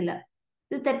പറയാൻ പറ്റത്തില്ല.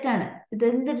 ഇത് തെറ്റാണ്.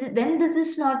 then this is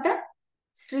not a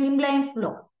streamline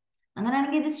flow.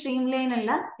 അങ്ങനെയാണെങ്കിൽ ഇത് സ്ട്രീം ലൈൻ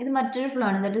അല്ല, ഇത് മറ്റൊരു ഫ്ലോ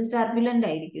ആണ്. ദാറ്റ് ഇസ് ടർബുലന്റ്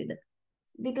ആയിരിക്കും ഇത്.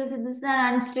 ബിക്കോസ് ഇത് ഇസ് ആൻ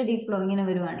അൺസ്റ്റഡി ഫ്ലോ ഇങ്ങനെ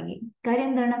വരുവാണെങ്കിൽ. കാര്യം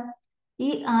എന്താണ്? ഈ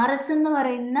RS എന്ന്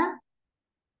പറയുന്ന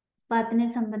പാത്തിനെ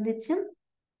സംബന്ധിച്ചും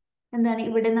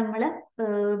ഇവിടെ നമ്മൾ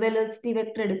വെലോസിറ്റി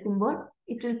വെക്ടർ എടുക്കുമ്പോൾ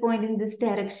it will point in this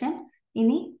direction.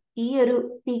 ഇനി ഈ ഒരു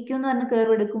PQ എന്ന് പറഞ്ഞ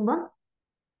കർവ് എടുക്കുമ്പോൾ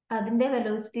അതിന്റെ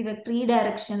വെലോസിറ്റി വെക്ടർ ഈ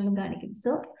ഡയറക്ഷനിലും കാണിക്കും.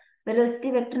 സോ വെലോസിറ്റി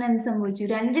വെക്ടറിന് എന്ത് സംഭവിച്ചു?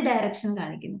 രണ്ട് ഡയറക്ഷൻ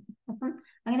കാണിക്കുന്നു. അപ്പം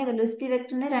അങ്ങനെ വെലോസിറ്റി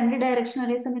വെക്ടറിന് രണ്ട് ഡയറക്ഷൻ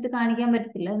ഒരേ സമയത്ത് കാണിക്കാൻ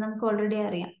പറ്റത്തില്ല, അത് നമുക്ക് ഓൾറെഡി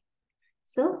അറിയാം.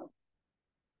 സോ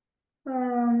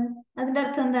അതിന്റെ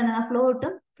അർത്ഥം എന്താണ്? ആ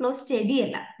ഫ്ലോ സ്റ്റഡി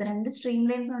അല്ല. രണ്ട് സ്ട്രീം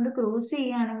ലൈൻസ് കൊണ്ട് ക്രോസ്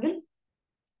ചെയ്യുകയാണെങ്കിൽ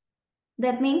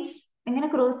ദാറ്റ് മീൻസ് എങ്ങനെ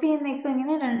ക്രോസ് ചെയ്യുന്ന, ഇപ്പൊ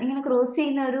ഇങ്ങനെ ക്രോസ്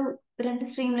ചെയ്യുന്ന ഒരു രണ്ട്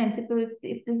സ്ട്രീം ലൈൻസ്, ഇപ്പൊ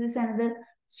this is another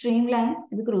stream line,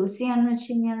 ഇത് ക്രോസ് ചെയ്യാന്ന് വെച്ച്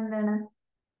കഴിഞ്ഞാൽ എന്താണ്?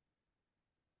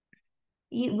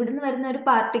 ഈ ഇവിടുന്ന് വരുന്ന ഒരു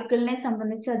പാർട്ടിക്കിളിനെ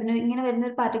സംബന്ധിച്ച്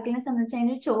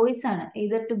അതിനൊരു ചോയ്സ് ആണ്.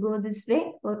 either to go this way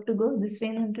or to go this way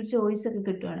എന്ന് പറഞ്ഞിട്ട് ചോയ്സ് ഒക്കെ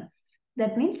കിട്ടുവാണ്.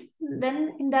 That means then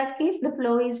in that case the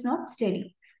flow is not steady.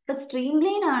 But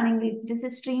streamline ആണെങ്കിൽ it is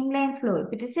a streamline flow.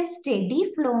 If it is a steady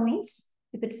flow means,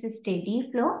 if it is a steady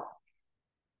flow,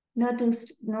 no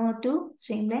two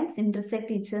streamlines intersect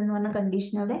each other എന്ന് പറഞ്ഞ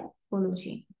condition അവിടെ follow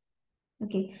ചെയ്യും.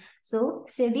 Okay, so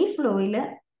study ഫ്ലോയില്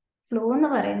flow എന്ന്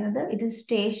പറയുന്നത് it is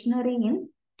stationery in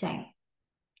time.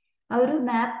 ആ ഒരു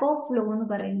മാപ്പ് of flow എന്ന്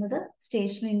പറയുന്നത്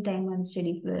സ്റ്റേഷനറി ഇൻ ടൈം ആണ്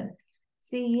സ്റ്റഡി ഫ്ലോ.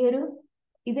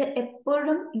 ഇത്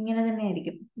എപ്പോഴും ഇങ്ങനെ തന്നെ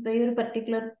ആയിരിക്കും. ഇപ്പൊ ഈ ഒരു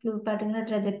പർട്ടിക്കുലർ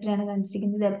ട്രജക്ടറി ആണ്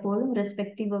കാണിച്ചിരിക്കുന്നത്. ഇത് എപ്പോഴും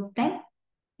റെസ്പെക്റ്റീവ് ഓഫ് ടൈം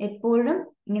എപ്പോഴും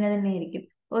ഇങ്ങനെ തന്നെ ആയിരിക്കും.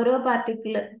 ഓരോ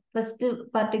ഫസ്റ്റ്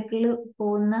പാർട്ടിക്കിള്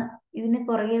പോകുന്ന ഇതിന്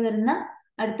പുറകെ വരുന്ന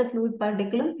അടുത്ത ഫ്ലൂയിഡ്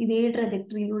പാർട്ടിക്കിളും ഇതേ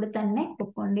ട്രജക്ടറിയിലൂടെ തന്നെ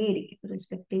പൊയ്ക്കൊണ്ടേയിരിക്കും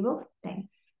റെസ്പെക്റ്റീവ് ഓഫ് ടൈം.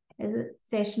 അത്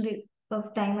സ്റ്റേഷനറി ഓഫ്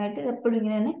ടൈം ആയിട്ട് എപ്പോഴും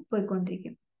ഇങ്ങനെ തന്നെ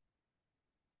പോയിക്കൊണ്ടിരിക്കും.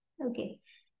 ഓക്കെ,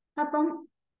 അപ്പം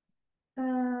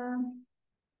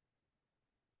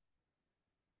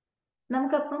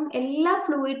നമുക്കപ്പം എല്ലാ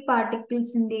ഫ്ലൂയിഡ്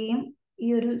പാർട്ടിക്കിൾസിന്റെയും ഈ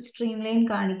ഒരു സ്ട്രീം ലൈൻ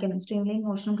കാണിക്കണം, സ്ട്രീം ലൈൻ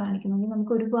മോഷൻ കാണിക്കണമെങ്കിൽ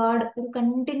നമുക്ക് ഒരുപാട് ഒരു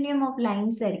കണ്ടിന്യൂം ഓഫ്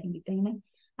ലൈൻസ് ആയിരിക്കും കിട്ടും. ഇങ്ങനെ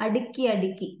അടുക്കി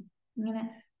അടുക്കി ഇങ്ങനെ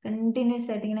കണ്ടിന്യൂസ്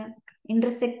ആയിട്ട് ഇങ്ങനെ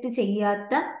ഇന്റർസെക്ട്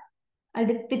ചെയ്യാത്ത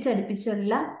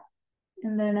അടുപ്പിച്ചടുപ്പിച്ചുള്ള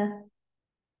എന്താണ്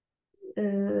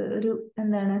ഒരു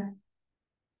എന്താണ്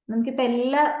നമുക്കിപ്പോ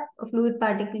എല്ലാ ഫ്ലൂയിഡ്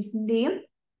പാർട്ടിക്കിൾസിന്റെയും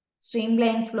സ്ട്രീം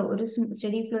ലൈൻ ഫ്ലോ, ഒരു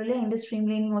സ്റ്റഡി ഫ്ലോയിൽ അതിന്റെ stream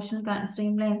line motion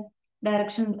stream line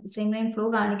direction stream line flow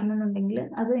കാണിക്കണമെന്നുണ്ടെങ്കിൽ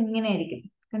അത് ഇങ്ങനെയായിരിക്കും.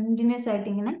 കണ്ടിന്യൂസ് ആയിട്ട്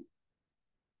ഇങ്ങനെ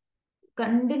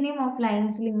കണ്ടിന്യൂം ഓഫ്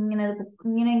ലൈൻസിൽ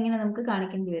ഇങ്ങനെ ഇങ്ങനെ നമുക്ക്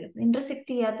കാണിക്കേണ്ടി വരും. ഇന്റർസെക്ട്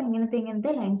ചെയ്യാത്ത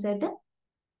ഇങ്ങനത്തെ ലൈൻസ് ആയിട്ട്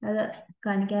അത്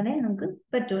കാണിക്കാനേ നമുക്ക്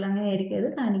പറ്റുള്ളൂ. അങ്ങനെയായിരിക്കും അത്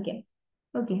കാണിക്കാം.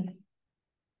 ഓക്കെ,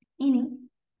 ഇനി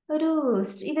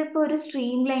ഇതിപ്പോ ഒരു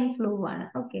സ്ട്രീം ലൈൻ ഫ്ലോ ആണ്.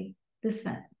 ഓക്കെ, ദിസ്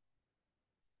വൺ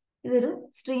ഇതൊരു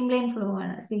സ്ട്രീം ലൈൻ ഫ്ലോ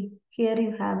ആണ്. C here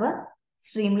you have A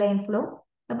stream line flow.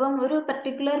 അപ്പം ഒരു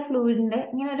പർട്ടിക്കുലർ ഫ്ലൂയിഡിന്റെ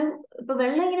ഇങ്ങനെ ഇപ്പൊ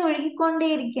വെള്ളം ഇങ്ങനെ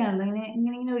ഒഴുകിക്കൊണ്ടേയിരിക്കുകയാണല്ലോ,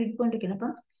 ഇങ്ങനെ ഒഴുകിക്കൊണ്ടിരിക്കണം.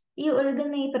 അപ്പം ഈ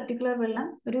ഒഴുകുന്ന ഈ പർട്ടിക്കുലർ വെള്ളം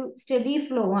ഒരു സ്റ്റഡി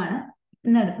ഫ്ലോ ആണ്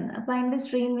നടത്തുന്നത്. അപ്പൊ അതിന്റെ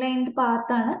സ്ട്രീം ലൈൻ്റെ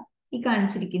പാത്താണ് ഈ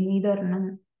കാണിച്ചിരിക്കുന്നത്.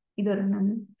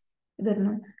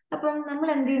 ഇതൊരെണ്ണം. അപ്പം നമ്മൾ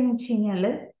എന്ത് ചെയ്യുന്ന വെച്ച്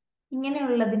കഴിഞ്ഞാല്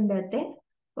ഇങ്ങനെയുള്ളതിൻ്റെ അകത്തെ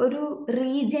ഒരു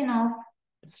റീജിയൻ ഓഫ്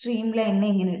സ്ട്രീം ലൈനിനെ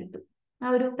ഇങ്ങനെ എടുത്തു. ആ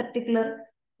ഒരു പർട്ടിക്കുലർ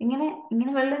ഇങ്ങനെ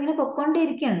വെള്ളം ഇങ്ങനെ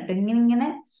പൊക്കോണ്ടിരിക്കുകയാണ് കേട്ടോ. ഇങ്ങനെ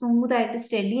സ്മൂത്ത് ആയിട്ട്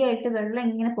സ്റ്റഡി ആയിട്ട് വെള്ളം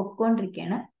ഇങ്ങനെ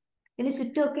പൊക്കോണ്ടിരിക്കുകയാണ്. ഇതിന്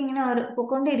ചുറ്റുമൊക്കെ ഇങ്ങനെ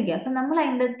പൊക്കോണ്ടിരിക്കുക. അപ്പൊ നമ്മൾ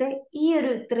അതിൻ്റെ അകത്തെ ഈ ഒരു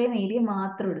ഇത്രയും ഏരിയ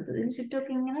മാത്രം എടുത്തു. ഇതിന്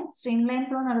ചുറ്റുമൊക്കെ ഇങ്ങനെ സ്ട്രീം ലൈൻ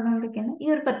ഫ്ലോ നടന്നുകൊണ്ടിരിക്കുകയാണ്. ഈ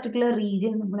ഒരു പർട്ടിക്കുലർ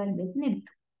റീജിയൻ നമ്മൾ അതിൻ്റെ അകത്ത്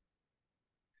എടുത്തു.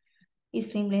 ഈ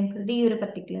സ്ട്രീം ലൈൻ ഫ്ലോയുടെ ഈ ഒരു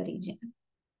പർട്ടിക്കുലർ റീജിയൻ.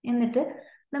 എന്നിട്ട്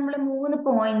നമ്മൾ 3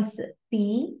 points P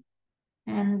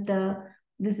and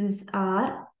this is R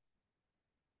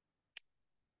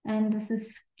and this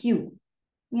is Q,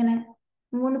 ഇങ്ങനെ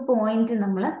 3 പോയിന്റ്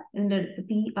നമ്മൾ ഇതിൻ്റെ അടുത്ത്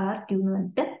പി ആർ ക്യൂ എന്ന്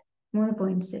പറഞ്ഞിട്ട് 3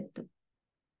 പോയിന്റ്സ് എടുത്തു.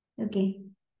 ഓക്കെ,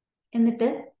 എന്നിട്ട്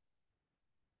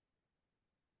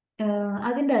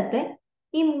അതിൻ്റെ അകത്തെ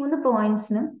ഈ 3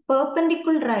 പോയിന്റ്സിനും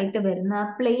പെർപെൻഡിക്കുലർ ആയിട്ട് വരുന്ന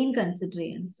പ്ലെയിൻ കൺസിഡർ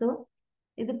ചെയ്യണം. സോ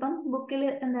ഇതിപ്പം ബുക്കിൽ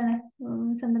എന്താണ്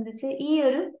സംബന്ധിച്ച് ഈ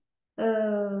ഒരു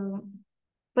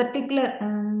പർട്ടിക്കുലർ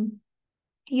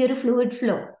ഈ ഒരു ഫ്ലൂയിഡ്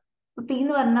ഫ്ലോ പി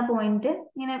എന്ന് പറഞ്ഞ പോയിന്റ്,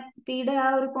 ഇങ്ങനെ പിയുടെ ആ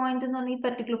ഒരു പോയിന്റ് എന്ന് പറഞ്ഞാൽ ഈ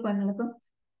പർട്ടിക്കുലർ പോയിന്റ്. അപ്പം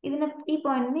ഈ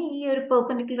പോയിന്റിന് ഈ ഒരു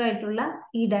പെർപെൻഡിക്കുലർ ആയിട്ടുള്ള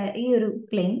ഈ ഒരു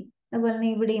പ്ലെയിൻ, അതുപോലെ തന്നെ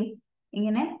ഇവിടെയും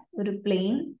ഇങ്ങനെ ഒരു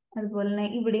പ്ലെയിൻ, അതുപോലെ തന്നെ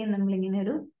ഇവിടെയും നമ്മൾ ഇങ്ങനെ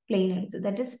ഒരു പ്ലെയിൻ എടുത്തു.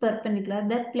 That is perpendicular,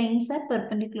 that planes are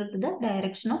perpendicular to the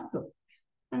direction of flow.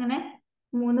 അങ്ങനെ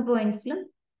 3 പോയിന്റ്സിലും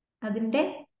അതിന്റെ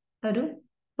ഒരു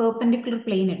പെർപെൻഡിക്കുലർ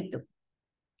പ്ലെയിൻ എടുത്തു.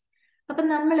 അപ്പൊ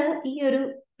നമ്മൾ ഈ ഒരു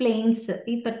പ്ലെയിൻസ്,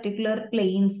 ഈ പർട്ടിക്കുലർ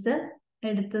പ്ലെയിൻസ്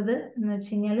എടുത്തത് എന്ന്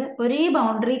വെച്ച് കഴിഞ്ഞാൽ ഒരേ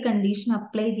ബൗണ്ടറി കണ്ടീഷൻ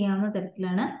അപ്ലൈ ചെയ്യാവുന്ന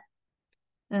തരത്തിലാണ്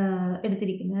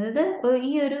എടുത്തിരിക്കുന്നത്. അതായത്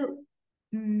ഈ ഒരു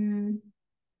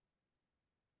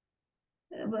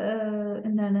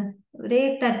എന്താണ് ഒരേ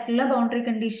തരത്തിലുള്ള ബൗണ്ടറി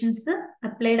കണ്ടീഷൻസ്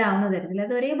അപ്ലൈഡ് ആവുന്ന തരത്തിൽ,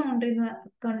 അത് ഒരേ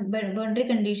ബൗണ്ടറി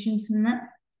കണ്ടീഷൻസ് എന്ന്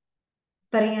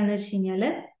പറയാന്ന് വെച്ച്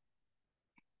കഴിഞ്ഞാല്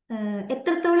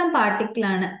എത്രത്തോളം പാർട്ടിക്കിൾ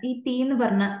ആണ് ഈ പി എന്ന്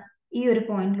പറഞ്ഞ ഈ ഒരു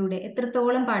പോയിന്റിലൂടെ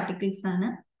എത്രത്തോളം പാർട്ടിക്കിൾസ് ആണ്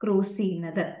ക്രോസ്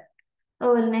ചെയ്യുന്നത്,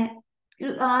 അതുപോലെ തന്നെ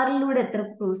ആറിലൂടെ എത്ര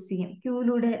ക്രോസ് ചെയ്യും,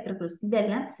 ക്യൂയിലൂടെ എത്ര ക്രോസ് ചെയ്യും,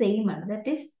 ഇതെല്ലാം സെയിം ആണ്.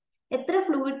 ദാറ്റ് ഈസ് എത്ര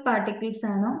ഫ്ലൂയിഡ് പാർട്ടിക്കിൾസ്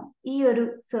ആണോ ഈ ഒരു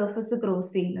സർഫസ്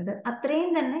ക്രോസ് ചെയ്യുന്നത്,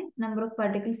 അത്രയും തന്നെ നമ്പർ ഓഫ്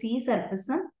പാർട്ടിക്കിൾസ്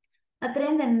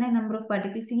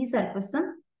ഈ സർഫസും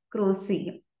ക്രോസ്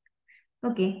ചെയ്യും.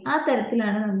 ഓക്കെ, ആ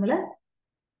തരത്തിലാണ് നമ്മൾ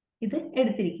ഇത്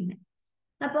എടുത്തിരിക്കുന്നത്.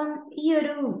 അപ്പം ഈ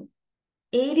ഒരു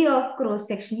ഏരിയ ഓഫ് ക്രോസ്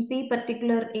സെക്ഷൻ, ഇപ്പൊ ഈ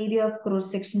particular area of cross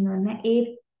section എന്ന് പറഞ്ഞാൽ എ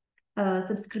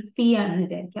സബ്സ്ക്രിപ്റ്റ് പി ആണെന്ന്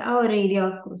വിചാരിക്കുക, ആ ഒരു ഏരിയ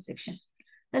ഓഫ് ക്രോസ് സെക്ഷൻ.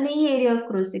 അതിന് ഈ area of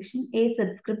cross section A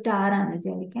subscript R ആണെന്ന്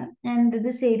വിചാരിക്കാം. And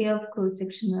this area of cross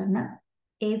section എന്ന് പറഞ്ഞാൽ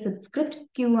എ സബ്സ്ക്രിപ്റ്റ്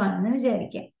ക്യൂ ആണെന്ന്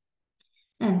വിചാരിക്കാം.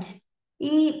 ആൻഡ്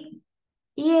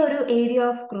ഈ ഒരു ഏരിയ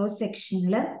ഓഫ് ക്രോസ്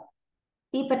സെക്ഷനിൽ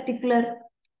ഈ പർട്ടിക്കുലർ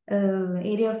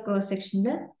ഏരിയ ഓഫ് ക്രോസ് സെക്ഷനിൽ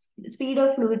speed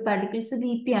of fluid particles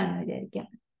V P ആണെന്ന് വിചാരിക്കാം.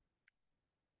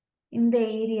 In the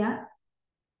area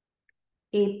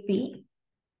A P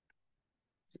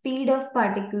speed of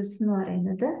particles എന്ന്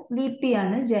പറയുന്നത് വി പി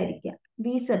ആണെന്ന് വിചാരിക്കാം.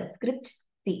 വി സബ്സ്ക്രിപ്റ്റ്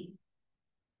പി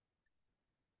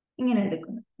ഇങ്ങനെ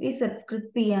എടുക്കുന്നു. വി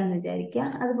സബ്സ്ക്രിപ്റ്റ് പി ആണെന്ന് വിചാരിക്കുക.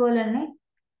 അതുപോലെ തന്നെ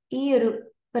ഈ ഒരു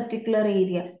പർട്ടിക്കുലർ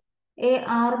ഏരിയ എ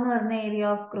ആർ എന്ന് പറഞ്ഞ ഏരിയ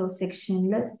ഓഫ് ക്രോസ്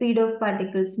സെക്ഷനിൽ സ്പീഡ് ഓഫ്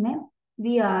പാർട്ടിക്കിൾസിനെ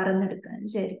വി ആർ എന്ന് എടുക്കാന്ന്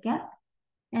വിചാരിക്കാം.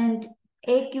 ആൻഡ്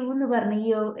എ ക്യൂ എന്ന് പറഞ്ഞ ഈ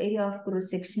ഏരിയ ഓഫ് ക്രോസ്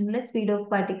സെക്ഷനിൽ speed of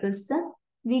particles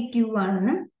V Q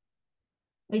ആണെന്ന്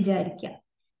വിചാരിക്കാം.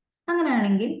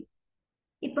 അങ്ങനെയാണെങ്കിൽ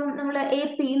ഇപ്പം നമ്മൾ എ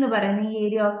പി എന്ന് പറയുന്ന ഈ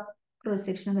area of cross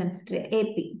section consider ചെയ്യാം, A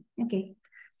P. Okay,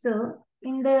 so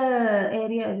in the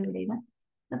area എവിടെയാണ്,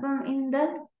 അപ്പം in the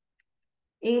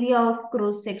area of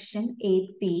cross section A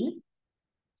P,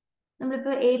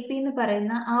 നമ്മളിപ്പോ എ പി എന്ന്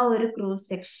പറയുന്ന ആ ഒരു ക്രോസ്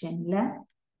സെക്ഷനില്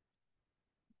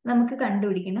നമുക്ക്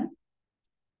കണ്ടുപിടിക്കണം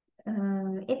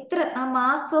എത്ര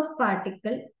mass of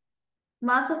particle,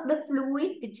 mass of the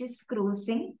fluid which is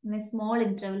cruising in a small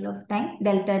interval of time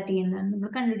delta t എന്നാണ് നമ്മൾ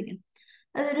കണ്ടുപിടിക്കുന്നത്.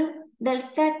 അതൊരു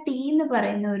ഡെൽറ്റ ടി എന്ന്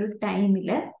പറയുന്ന ഒരു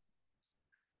ടൈമില്,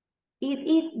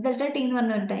 ഈ ഡെൽറ്റ ടി എന്ന്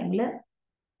പറഞ്ഞ ഒരു ടൈമില്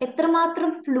എത്രമാത്രം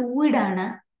ഫ്ലൂയിഡ്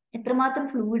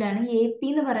ആണ് എ പി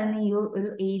എന്ന് പറയുന്ന ഈ ഒരു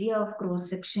ഏരിയ ഓഫ് ക്രോസ്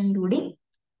സെക്ഷൻ കൂടി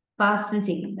പാസ്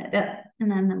ചെയ്യുന്നത്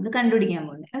എന്നാണ് നമ്മൾ കണ്ടുപിടിക്കാൻ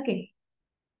പോകുന്നത്. Okay,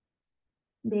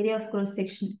 area of cross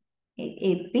section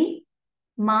A P,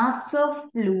 mass of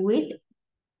fluid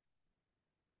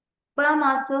per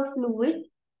mass of fluid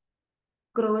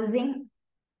crossing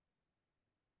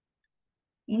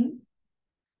in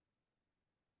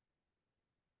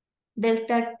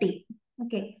delta t.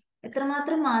 Okay,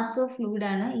 എത്രമാത്രം മാസ് ഓഫ് ഫ്ലൂയിഡ്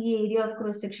ആണ് ഈ area of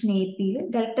cross section A പിയിൽ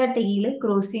ഡെൽറ്റ ടിയിൽ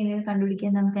ക്രോസ് ചെയ്യുന്നത്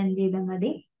കണ്ടുപിടിക്കാൻ നമുക്ക് എന്ത് ചെയ്താൽ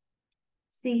മതി?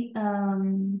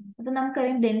 അപ്പൊ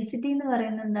നമുക്കറിയാം ഡെൻസിറ്റി എന്ന്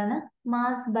പറയുന്നത് എന്താണ്?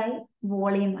 മാസ് ബൈ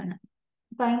വോളിയം ആണ്.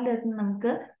 അപ്പൊ അതിൻ്റെ അകത്ത്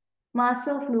നമുക്ക് മാസ്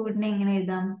ഓഫ് ഫ്ലൂയിഡിനെ എങ്ങനെ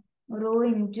എഴുതാം? റോ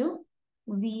ഇൻറ്റു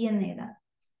വി എന്ന് എഴുതാം.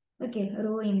 ഓക്കെ,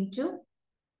 റോ ഇൻറ്റു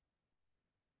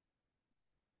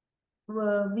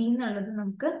വി എന്നുള്ളത്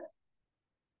നമുക്ക്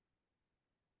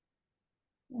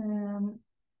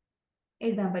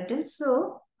എഴുതാൻ പറ്റും. So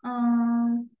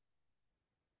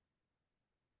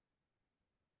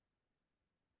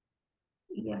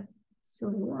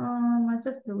mass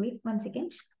of fluid, 1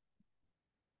 second.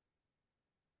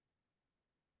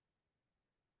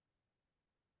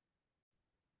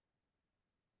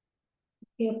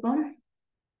 അപ്പം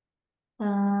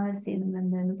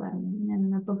എന്താന്ന് പറഞ്ഞു,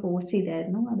 ഞാനിപ്പോ പോസ്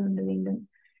ചെയ്തായിരുന്നു, അതുകൊണ്ട് വീണ്ടും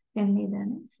റൺ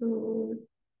ചെയ്താണ്. സോ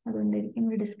അതുകൊണ്ടായിരിക്കും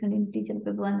ഒരു ഡിസ്കണ്ടിന്യൂറ്റി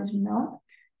ചിലപ്പോൾ വന്നിട്ടുണ്ടാവും.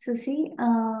 So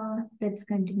let's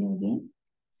continue again.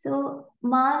 So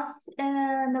mass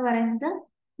എന്ന് പറയുന്നത്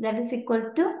that is equal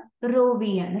to rho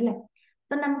V ആണ് അല്ലെ.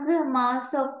 അപ്പൊ നമുക്ക്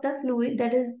mass of the fluid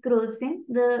that is crossing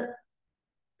the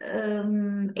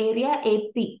area A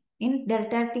P in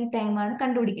delta T time ആണ്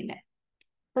കണ്ടുപിടിക്കേണ്ടത്.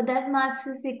 അപ്പൊ that mass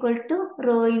is equal to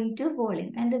rho into volume.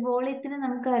 And വോളിയത്തിന്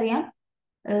നമുക്കറിയാം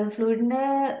ഫ്ലൂയിഡിന്റെ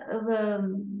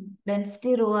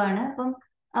ഡെൻസിറ്റി റോ ആണ്. അപ്പം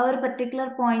ആ ഒരു പർട്ടിക്കുലർ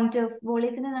പോയിന്റ് ഓഫ്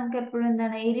വോളിയത്തിന് നമുക്ക് എപ്പോഴും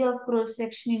എന്താണ്? Area of cross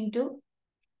section into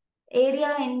area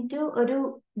into ഒരു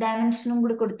ഡയമെൻഷനും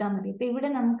കൂടി കൊടുത്താൽ മതി. അപ്പൊ ഇവിടെ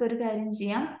നമുക്കൊരു കാര്യം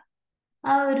ചെയ്യാം,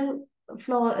 ആ ഒരു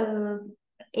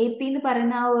എ പി എന്ന്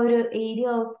പറയുന്ന ആ ഒരു ഏരിയ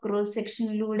ഓഫ് ക്രോസ്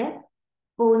സെക്ഷനിലൂടെ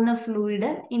പോകുന്ന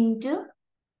ഫ്ലൂയിഡ് ഇൻറ്റു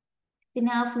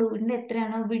പിന്നെ ആ ഫ്ലൂയിഡിന്റെ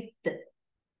എത്രയാണോ width,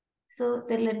 so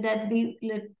let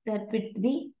that width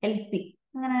B L P.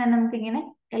 അങ്ങനെ നമുക്കിങ്ങനെ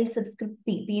എൽ സബ്സ്ക്രിപ്റ്റ്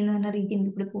പി പി എന്ന് പറഞ്ഞ രീതിയിൽ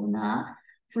കൂടെ പോകുന്ന ആ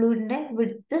ഫ്ലൂയിഡിന്റെ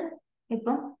വിഡ്ത്ത്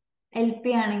ഇപ്പം എൽ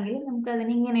പി ആണെങ്കിൽ നമുക്ക്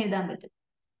അതിനെ ഇങ്ങനെ എഴുതാൻ പറ്റും.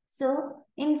 So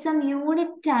in some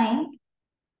unit time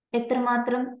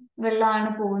എത്രമാത്രം വെള്ളമാണ്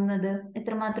പോകുന്നത്,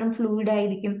 എത്രമാത്രം ഫ്ലൂയിഡ്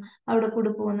ആയിരിക്കും അവിടെ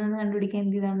കൂടെ പോകുന്നത് കണ്ടുപിടിക്കാൻ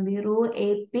എന്ത് ചെയ്താൽ മതി? Raw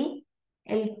A P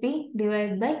L P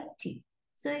divide by T.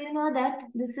 So you know that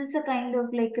this is a kind of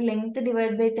like length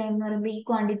divided by time എന്ന് പറയുമ്പോൾ ഈ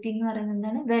ക്വാണ്ടിറ്റി എന്ന് പറയുന്നത്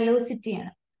എന്താണ്? വെലോസിറ്റി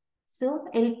ആണ്. സോ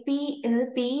എൽ പി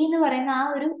പി എന്ന് പറയുന്ന ആ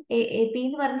ഒരു പി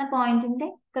എന്ന് പറയുന്ന പോയിന്റിന്റെ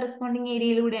കറസ്പോണ്ടിങ്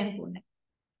ഏരിയയിലൂടെയാണ് പോകുന്നത്.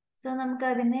 സോ നമുക്ക്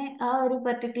അതിനെ ആ ഒരു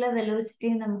പർട്ടിക്കുലർ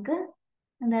വെലോസിറ്റി നമുക്ക്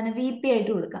എന്താണ്? വി പി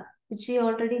ആയിട്ട് കൊടുക്കാം. which we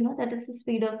already know that is the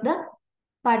speed of the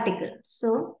particle. So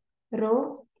rho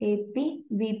a p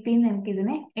v p നമുക്ക്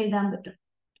ഇതിനെ എഴുതാൻ പറ്റും.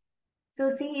 സോ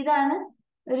ഇതാണ്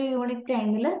ഒരു യൂണിറ്റ്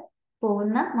ടൈമിൽ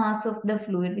പോകുന്ന mass of the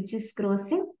fluid which is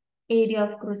crossing area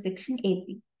of cross section A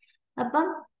P. അപ്പം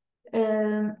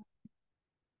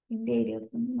area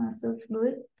of mass of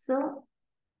fluid, so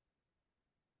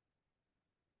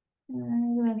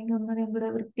വേണമെങ്കിൽ ഒന്നുകൂടെ കൂടെ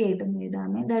വൃത്തിയായിട്ടൊന്ന്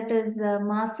എഴുതാമേ. That is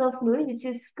mass of fluid which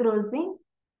is crossing,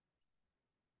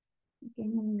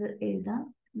 എഴുതാം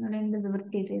ഒന്നുകൂടെ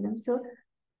വൃത്തിയായിട്ട് എഴുതാം. So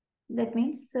that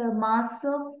means mass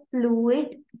of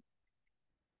fluid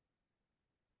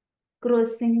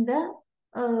crossing the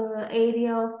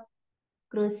area of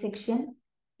cross section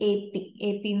AP.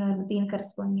 AP എന്ന് പറയുന്നത്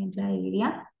corresponding area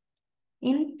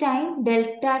in time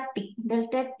delta T.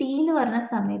 Delta T എന്ന് പറഞ്ഞ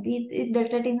സമയത്ത് ഈ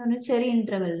ഡെൽറ്റ ടി എന്ന് പറഞ്ഞ ചെറിയ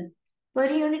ഇന്റർവെല്ലിൽ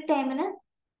ഒരു യൂണിറ്റ് ടൈമിന്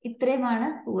ഇത്രയുമാണ്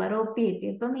പോവുക റോ പി എ പി.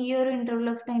 അപ്പം ഈ ഒരു ഇന്റർവൽ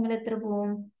ഓഫ് ടൈമിൽ എത്ര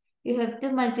പോവും? You have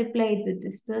to multiply it with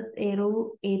this. Raw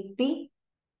A P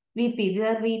V P,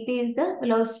 where vp is the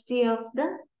velocity of the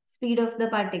speed of the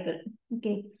particle.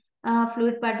 Okay,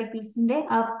 fluid പാർട്ടിക്കിൾസിന്റെ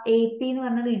ആ A P എന്ന്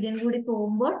പറഞ്ഞ region കൂടി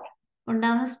പോകുമ്പോൾ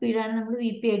ഉണ്ടാകുന്ന സ്പീഡാണ് നമ്മൾ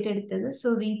വി പി ആയിട്ട് എടുത്തത്. So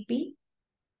we P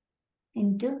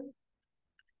into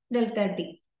delta T.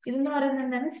 ഇതെന്ന് പറയുന്നത്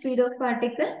എന്താണ്? Speed of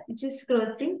particle which is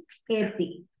crossing A P,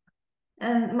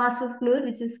 mass of fluid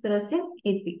which is crossing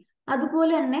A P.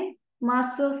 അതുപോലെ തന്നെ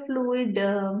മാസ് ഓഫ്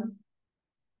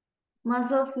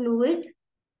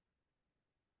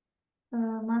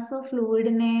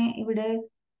ഫ്ലൂയിഡിനെ ഇവിടെ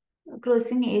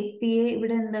ക്രോസിംഗ് എ പി എ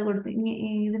ഇവിടെ എന്താ കൊടുത്തത്,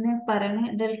 ഇതിനെ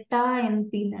പറയുന്നത് ഡെൽറ്റ എം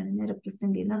പി എന്നാണ്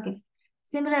റെപ്രസെന്റ് ചെയ്യുന്നത്. Okay.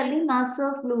 Similarly mass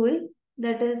of fluid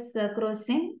that is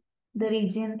crossing the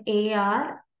region A are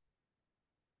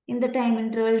in the time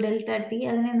interval delta T,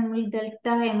 അതിനെ നമ്മൾ ഡെൽറ്റ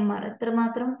എം ആർ,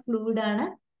 എത്രമാത്രം ഫ്ലൂയിഡ് ആണ്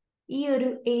ഈ ഒരു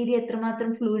ഏരിയ, എത്രമാത്രം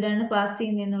ഫ്ലൂയിഡ് ആണ് പാസ്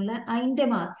ചെയ്യുന്നതെന്നുള്ള അതിന്റെ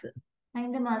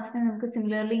മാസിനെ നമുക്ക്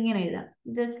സിമിലർലി ഇങ്ങനെ എഴുതാം.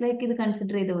 ജസ്റ്റ് ലൈക്ക് ഇത്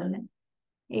കൺസിഡർ ചെയ്ത പോലെ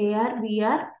A R V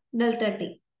R delta T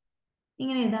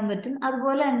ഇങ്ങനെ എഴുതാൻ പറ്റും.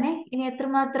 അതുപോലെ തന്നെ ഇനി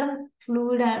എത്രമാത്രം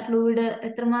ഫ്ലൂയിഡ്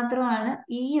എത്രമാത്രമാണ്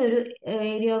ഈ ഒരു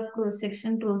area of cross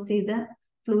section cross ചെയ്ത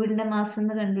ഫ്ലൂയിഡിന്റെ മാസ്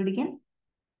എന്ന് കണ്ടുപിടിക്കാൻ,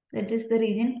 that is the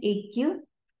region A Q.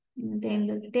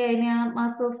 അതിന് ആ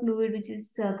mass of fluid which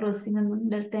is crossing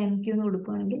delta M Q എന്ന്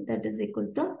കൊടുക്കുകയാണെങ്കിൽ that is equal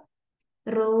to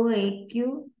rho A Q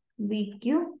V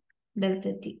Q delta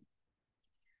T.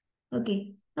 Okay.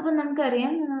 അപ്പൊ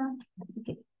നമുക്കറിയാം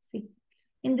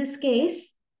in this case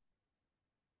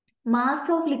mass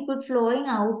of liquid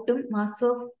flowing ഔട്ടും mass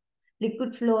of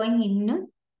liquid flowing ഇന്നും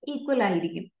equal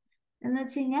ആയിരിക്കും. എന്ന്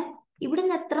വെച്ച് കഴിഞ്ഞാൽ ഇവിടെ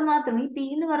നിന്ന് എത്രമാത്രം ഈ പി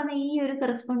എന്ന് പറഞ്ഞ ഈ ഒരു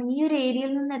കറസ്പോണ്ടിങ് ഈ ഒരു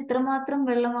ഏരിയയിൽ നിന്ന് എത്രമാത്രം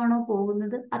വെള്ളമാണോ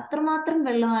പോകുന്നത് അത്രമാത്രം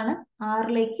വെള്ളമാണ്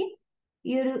ആറിലേക്ക്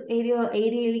ഈ ഒരു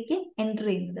ഏരിയയിലേക്ക് എൻറ്റർ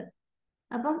ചെയ്യുന്നത്.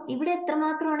 അപ്പം ഇവിടെ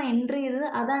എത്രമാത്രമാണ് എൻറ്റർ ചെയ്തത്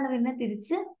അതാണ് പിന്നെ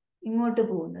തിരിച്ച് ഇങ്ങോട്ട്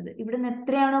പോകുന്നത്. ഇവിടെ നിന്ന്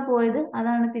എത്രയാണോ പോയത്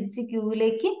അതാണ് തിരിച്ച്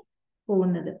ക്യൂവിലേക്ക്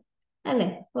പോകുന്നത്, അല്ലെ?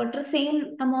 Water same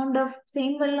amount of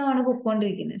same വെള്ളമാണ്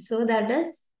പൊയ്ക്കൊണ്ടിരിക്കുന്നത്. So that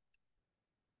is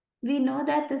we know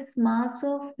that this mass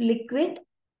of liquid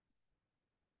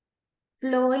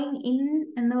flowing in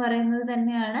എന്ന് പറയുന്നത്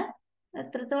തന്നെയാണ്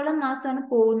എത്രത്തോളം മാസാണ്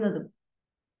പോകുന്നതും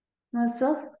മാസ്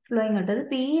ഓഫ് ഫ്ലോയിങ് ഔട്ട്. അത്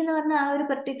പി എന്ന് പറഞ്ഞ ആ ഒരു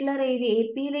പർട്ടിക്കുലർ ഏരിയ എ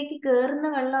പിയിലേക്ക് കയറുന്ന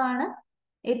വെള്ളമാണ്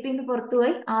എ പിന്ന് പുറത്തു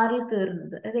പോയി ആറിൽ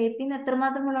കയറുന്നത്. അത് എ പിന്ന്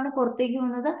എത്രമാത്രം വെള്ളമാണ് പുറത്തേക്ക്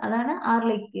പോകുന്നത് അതാണ്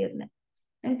ആറിലേക്ക് കയറുന്നത്.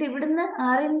 എന്നിട്ട് ഇവിടുന്ന്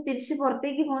ആറിൽ നിന്ന് തിരിച്ച്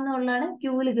പുറത്തേക്ക് പോകുന്ന വെള്ളമാണ്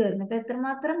ക്യൂവിൽ കയറുന്നത്. അപ്പൊ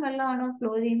എത്രമാത്രം വെള്ളമാണോ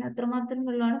ഫ്ലോ ചെയ്യുന്നത് അത്രമാത്രം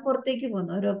വെള്ളമാണ് പുറത്തേക്ക്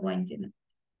പോകുന്നത് ഓരോ പോയിന്റിന്.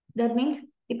 ദാറ്റ് മീൻസ്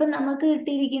ഇപ്പൊ നമുക്ക്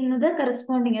കിട്ടിയിരിക്കുന്നത്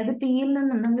കറസ്പോണ്ടിങ് അത് പിയിൽ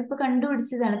നിന്നും നമ്മളിപ്പോ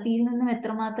കണ്ടുപിടിച്ചതാണ്. പിയിൽ നിന്നും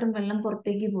എത്രമാത്രം വെള്ളം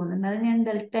പുറത്തേക്ക് പോകുന്നുണ്ട് അത് ഞാൻ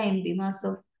delta M P mass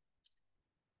of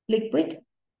liquid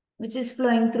which is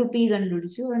flowing through P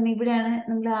കണ്ടുപിടിച്ചു. ഇവിടെയാണ്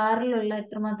നമ്മൾ ആറിലുള്ള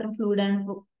എത്രമാത്രം ഫ്ലൂയിഡ് ആണ്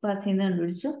പാസ് ചെയ്യുന്നത്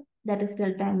കണ്ടുപിടിച്ചു. That is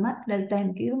delta M R delta M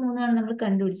Q. ഇത് മൂന്നാണ് നമ്മൾ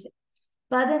കണ്ടുപിടിച്ചത്.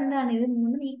 അപ്പൊ അതെന്താണ്, ഇത്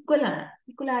മൂന്നും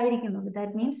ഈക്വൽ ആയിരിക്കുന്നത്.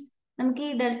 ദാറ്റ് മീൻസ് നമുക്ക്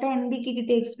ഈ ഡെൽറ്റ എം ബിക്ക്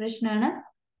കിട്ടിയ എക്സ്പ്രഷൻ ആണ്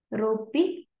raw P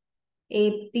A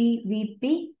P V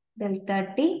P delta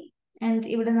T. And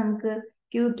ഇവിടെ നമുക്ക്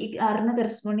ക്യൂ ആറിന്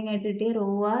കറസ്പോണ്ടിങ് ആയിട്ട് കിട്ടിയ rho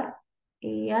R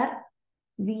A R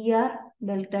V R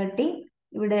delta T.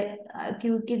 ഇവിടെ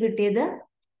ക്യൂക്ക് കിട്ടിയത്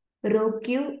raw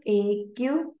Q A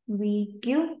Q V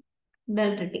Q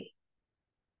delta T.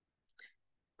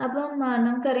 അപ്പം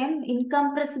നമുക്കറിയാം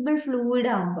ഇൻകംപ്രസിബിൾ ഫ്ലൂയിഡ്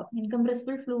ആവുമ്പോൾ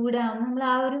നമ്മൾ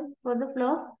ആ ഒരു for the flow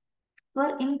four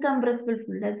incompressible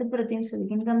fluid അത് പ്രത്യേകം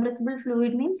ശ്രദ്ധിക്കും. Incompressible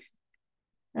fluid means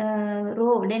raw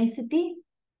density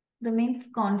remains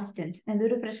constant.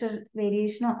 എന്തൊരു പ്രഷർ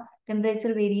വേരിയേഷനോ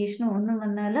ടെമ്പറേച്ചർ വേരിയേഷനോ ഒന്നും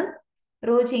വന്നാലും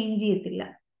റോ ചേഞ്ച് ചെയ്യത്തില്ല.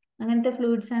 അങ്ങനത്തെ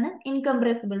ഫ്ലൂയിഡ്സ് ആണ്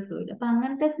ഇൻകംപ്രസിബിൾ ഫ്ലൂയിഡ്. അപ്പൊ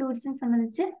അങ്ങനത്തെ ഫ്ലൂയിഡ്സിനെ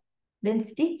സംബന്ധിച്ച്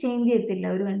ഡെൻസിറ്റി ചേഞ്ച് ചെയ്യത്തില്ല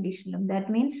ഒരു കണ്ടീഷനിലും.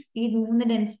 ദാറ്റ് മീൻസ് ഈ മൂന്ന്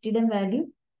ഡെൻസിറ്റിയുടെ വാല്യൂ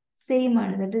സെയിം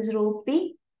ആണ്. That is raw P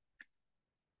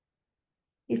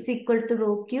is equal to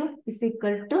rho Q is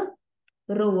equal to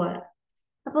rho R.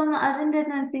 അപ്പം അതിന്റെ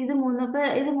ഇത്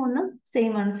മൂന്നും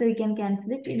സെയിം ആണ്. So you can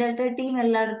cancel it. Delta ടിയും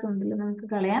എല്ലായിടത്തും ഉണ്ടല്ലോ, നമുക്ക്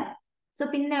കളയാം. സോ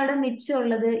പിന്നെ അവിടെ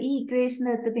മിച്ചമുള്ളത് ഈ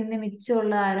ഇക്വേഷൻ്റെ അകത്ത് പിന്നെ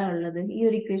മിച്ചമുള്ള ആരാ ഉള്ളത്? ഈ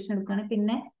ഒരു ഇക്വേഷൻ എടുക്കുകയാണെങ്കിൽ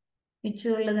പിന്നെ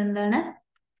മിച്ചമുള്ളത് എന്താണ്?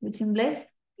 Which implies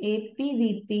A P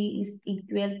V P is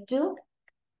equal to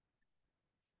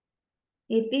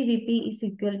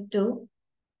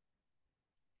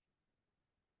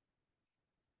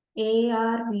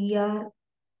AR VR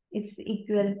is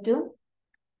equal to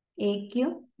AQ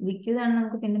VQ. ഇതാണ്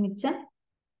നമുക്ക് പിന്നെ മിച്ചം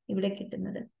ഇവിടെ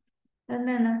കിട്ടുന്നത്.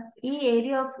 എന്താണ് ഈ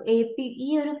ഏരിയ ഓഫ് എ പി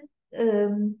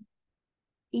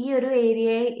ഈ ഒരു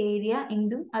ഏരിയ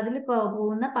ഇൻറ്റു അതിൽ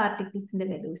പോകുന്ന പാർട്ടിക്കിൾസിന്റെ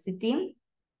വെലോസിറ്റിയും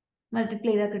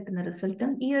മൾട്ടിപ്ലൈ ചെയ്താൽ കിട്ടുന്ന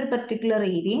റിസൾട്ടും ഈ ഒരു പർട്ടിക്കുലർ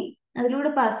ഏരിയയും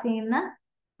അതിലൂടെ പാസ് ചെയ്യുന്ന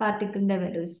പാർട്ടിക്കിളിന്റെ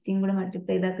വെലോസിറ്റിയും കൂടെ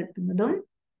മൾട്ടിപ്ലൈ ചെയ്താൽ കിട്ടുന്നതും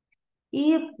ഈ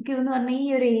ക്യൂ എന്ന് പറഞ്ഞ ഈ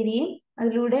ഒരു ഏരിയയും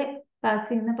അതിലൂടെ പാസ്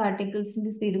ചെയ്യുന്ന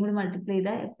പാർട്ടിക്കിൾസിന്റെ സ്പീഡും കൂടി മൾട്ടിപ്ലൈ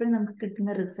ചെയ്താൽ എപ്പോഴും നമുക്ക്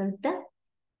കിട്ടുന്ന റിസൾട്ട്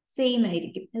സെയിം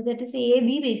ആയിരിക്കും. That is A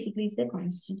B basically is A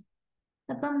constant.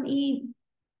 അപ്പം ഈ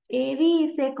A V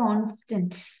is A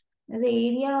constant, അത്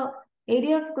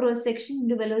area of cross section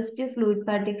into velocity of fluid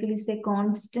particle is A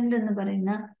constant എന്ന്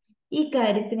പറയുന്ന ഈ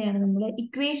കാര്യത്തിനെയാണ് നമ്മൾ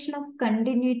ഇക്വേഷൻ ഓഫ്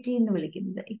കണ്ടിന്യൂറ്റി എന്ന്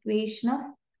വിളിക്കുന്നത്. ഇക്വേഷൻ ഓഫ്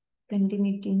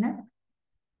കണ്ടിന്യൂറ്റി എന്ന്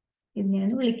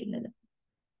ഇതിനെയാണ് വിളിക്കുന്നത്.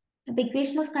 അപ്പൊ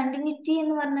ഇക്വേഷൻ ഓഫ് കണ്ടിന്യൂറ്റി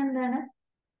എന്ന് പറഞ്ഞാൽ എന്താണ്?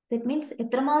 ദറ്റ് മീൻസ്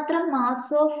എത്രമാത്രം മാസ്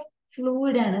ഓഫ്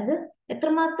ഫ്ലൂയിഡ് ആണ്, അത്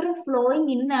എത്രമാത്രം ഫ്ലോയിങ്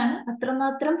ഇൻ ആണ്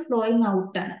അത്രമാത്രം ഫ്ലോയിങ്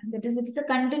ഔട്ട് ആണ്. That is it's A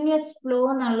continuous flow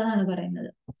എന്നുള്ളതാണ്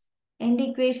പറയുന്നത്. എൻ്റെ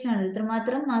ഇക്വേഷൻ ആണ്.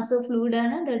 ഇത്രമാത്രം മാസ് ഓഫ് ഫ്ലൂയിഡ്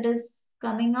ആണ് that is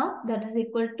coming out, that is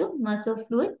equal to mass of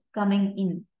fluid coming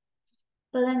in.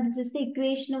 അപ്പോൾ this is the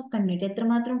equation of continuity.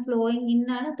 എത്രമാത്രം flowing in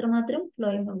ആണ്, എത്രമാത്രം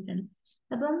ഫ്ലോയിങ് ഔട്ട് ആണ്.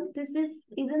 അപ്പം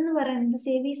ഇതെന്ന് പറയുന്നത്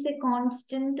സേവ് ഈസ് എ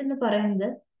കോൺസ്റ്റന്റ് എന്ന് പറയുന്നത്,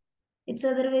 it's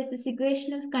otherwise this equation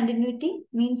of continuity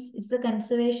means it's the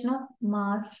conservation of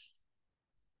mass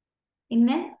in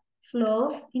A flow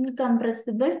of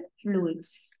incompressible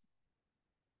fluids.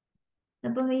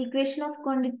 അപ്പം ഇക്വേഷൻ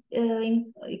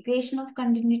ഓഫ്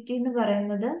കണ്ടിന്യൂറ്റി എന്ന്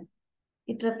പറയുന്നത്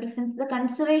it represents the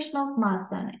conservation of mass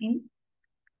ആണ്.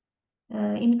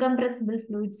 Incompressible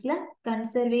ഫ്ലൂയിഡ്സിലെ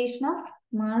conservation of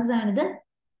mass ആണിത്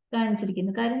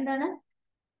കാണിച്ചിരിക്കുന്നത്. കാര്യം എന്താണ്,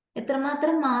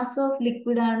 എത്രമാത്രം mass of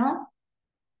liquid ആണോ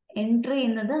എൻട്രി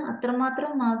ചെയ്യുന്നത്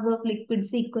അത്രമാത്രം മാസ് ഓഫ്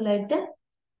ലിക്വിഡ്സ് ഈക്വൽ ആയിട്ട്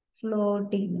ഫ്ലോട്ട്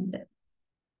ചെയ്യുന്നുണ്ട്.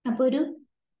 അപ്പൊ ഒരു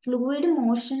fluid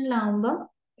മോഷനിലാവുമ്പോൾ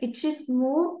it should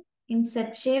move in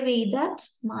such a way that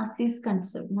mass is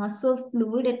conserved. Mass of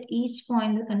fluid at each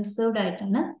point conserved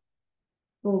ആയിട്ടാണ്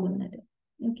പോകുന്നത്.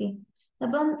 ഓക്കെ,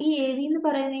 അപ്പം ഈ എ വി എന്ന്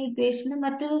പറയുന്ന ഇക്വേഷന്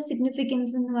മറ്റൊരു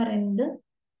സിഗ്നിഫിക്കൻസ് എന്ന് പറയുന്നത്,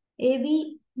 A V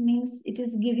means it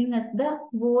is giving us the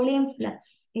volume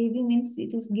flux. A V means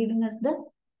it is giving us the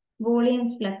volume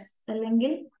flux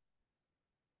അല്ലെങ്കിൽ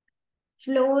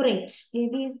flow rate. A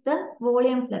V is the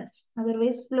volume flux,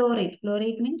 otherwise flow rate. Flow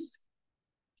rate means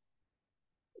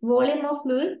volume of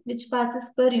fluid which passes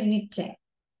per unit time.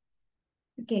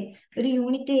 Okay, ഒരു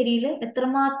unit ഏരിയയിൽ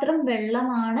എത്രമാത്രം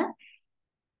വെള്ളമാണ്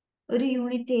ഒരു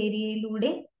unit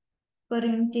ഏരിയയിലൂടെ, per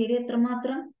unit area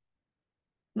എത്രമാത്രം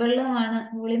വെള്ളമാണ്,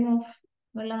 volume of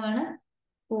വെള്ളമാണ്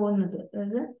പോകുന്നത്.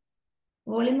 അതായത്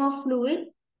volume of fluid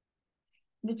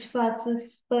which passes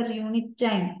per unit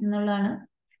time എന്നുള്ളതാണ്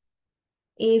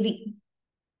A V.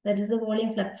 That is the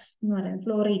volume flux എന്ന് പറയുന്നത്.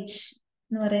 ഫ്ലോ റേറ്റ്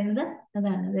എന്ന് പറയുന്നത്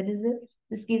അതാണ്. That is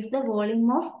this gives the volume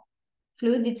of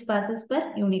fluid which passes per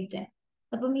unit time.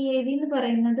 അപ്പം ഈ എ വി എന്ന്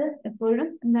പറയുന്നത് എപ്പോഴും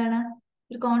എന്താണ്,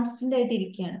 ഒരു കോൺസ്റ്റന്റ് ആയിട്ട്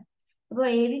ഇരിക്കുകയാണ്. അപ്പോൾ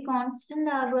എ വി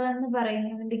കോൺസ്റ്റന്റ് ആവുക എന്ന്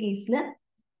പറയുന്നതിന്റെ കേസിൽ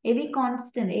A V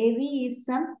constant, A V is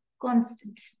some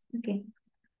constant. Okay,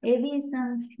 A V is some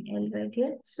right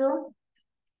here. So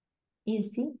you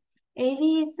C A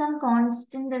V is some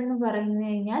constant എന്ന് പറഞ്ഞു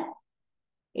കഴിഞ്ഞാൽ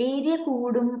ഏരിയ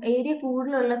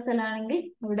കൂടുതലുള്ള സ്ഥലമാണെങ്കിൽ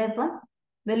ഇവിടെ ഇപ്പം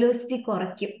വെലോസിറ്റി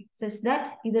കുറയ്ക്കും, സച്ച് ദാറ്റ്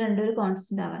ഇത് രണ്ടും ഒരു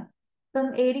കോൺസ്റ്റന്റ് ആവാൻ. ഇപ്പം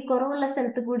ഏരിയ കുറവുള്ള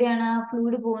സ്ഥലത്ത് കൂടിയാണ് ആ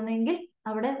ഫ്ലൂയിഡ് പോകുന്നതെങ്കിൽ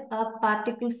അവിടെ ആ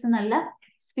പാർട്ടിക്കിൾസ് നല്ല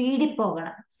സ്പീഡിൽ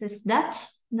പോകണം, സച്ച് ദാറ്റ്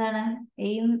എന്താണ്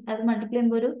എയും അത് മൾട്ടിപ്ലൈ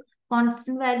ചെയ്യുമ്പോൾ ഒരു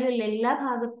കോൺസ്റ്റന്റ് വാല്യൂ അല്ല, എല്ലാ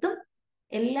ഭാഗത്തും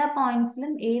എല്ലാ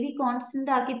പോയിന്റ്സിലും എ വി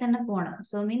കോൺസ്റ്റന്റ് ആക്കി തന്നെ പോകണം.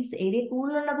 സോ മീൻസ് ഏരിയ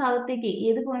കൂടുതലുള്ള ഭാഗത്തേക്ക്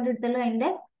ഏത് പോയിന്റ് എടുത്താലും അതിന്റെ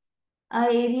ആ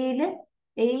ഏരിയയിൽ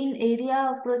area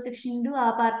of cross section into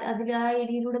ആ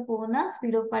ഏരിയയിലൂടെ പോകുന്ന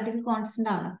സ്പീഡ് ഓഫ് പാർട്ടിക്കിൾ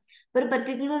കോൺസ്റ്റന്റ് ആണ്. ഒരു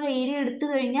പർട്ടിക്കുലർ ഏരിയ എടുത്തു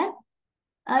കഴിഞ്ഞാൽ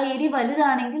ആ ഏരിയ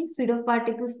വലുതാണെങ്കിൽ സ്പീഡ് ഓഫ്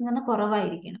പാർട്ടിക്കിൾസ് എന്ന് പറഞ്ഞാൽ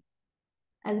കുറവായിരിക്കണം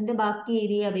അതിന്റെ ബാക്കി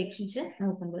ഏരിയയെ അപേക്ഷിച്ച്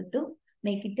നോക്കുമ്പോൾ, to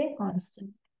make it A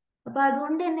constant. അപ്പൊ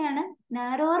അതുകൊണ്ട് തന്നെയാണ്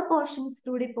നാരോവർ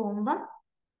പോർഷൻസിലൂടെ പോകുമ്പം,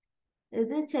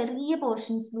 ഇത് ചെറിയ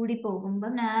പോർഷൻസിലൂടെ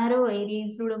പോകുമ്പോൾ, നാരോ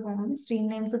ഏരിയസിലൂടെ പോകുമ്പോൾ സ്ട്രീം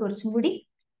ലൈൻസ് കുറച്ചും കൂടി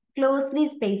ക്ലോസ്ലി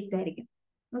സ്പേസ്ഡ് ആയിരിക്കും.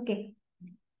 ഓക്കെ,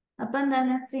 അപ്പൊ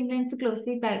എന്താണ്, സ്ട്രീം ലൈൻസ്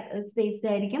ക്ലോസ്ലി സ്പേസ്ഡ്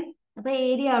ആയിരിക്കും. അപ്പൊ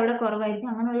ഏരിയ അവിടെ കുറവായിരിക്കും.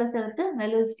 അങ്ങനെയുള്ള സ്ഥലത്ത്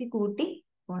വെലോസിറ്റി കൂട്ടി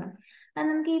പോകണം. അത്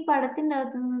നമുക്ക് ഈ പടത്തിന്റെ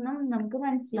അകത്തു നിന്നും നമുക്ക്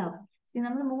മനസ്സിലാവും.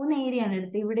 നമ്മൾ 3 ഏരിയ ആണ്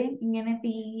എടുത്തത്. ഇവിടെ ഇങ്ങനെ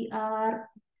പി ആർ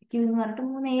ക്യൂ എന്ന് പറഞ്ഞിട്ട്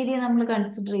 3 ഏരിയ നമ്മൾ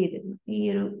കൺസിഡർ ചെയ്തിരുന്നു ഈ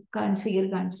ഒരു ഫിഗർ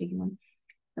കാണിച്ചിരിക്കുന്നത്.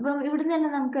 അപ്പം ഇവിടെ തന്നെ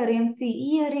നമുക്കറിയാം,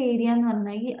 ഈ ഒരു ഏരിയ എന്ന്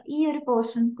പറഞ്ഞാൽ ഈ ഒരു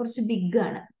പോർഷൻ കുറച്ച് ബിഗ്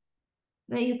ആണ്.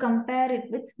 You compare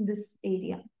it with this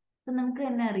area. അപ്പൊ നമുക്ക്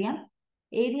തന്നെ അറിയാം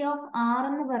ഏരിയ ഓഫ് ആർ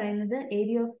എന്ന് പറയുന്നത്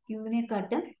ഏരിയ ഓഫ്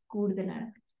ക്യൂവിനെക്കാട്ടും കൂടുതലാണ്.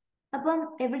 അപ്പം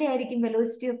എവിടെയായിരിക്കും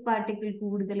വെലോസിറ്റി ഓഫ് പാർട്ടിക്കിൾ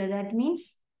കൂടുതൽ? That means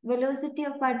velocity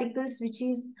of particles which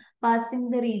is passing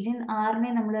the region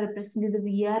ആറിനെ നമ്മൾ റെപ്രസെന്റ് ചെയ്ത്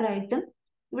വി ആർ ആയിട്ടും,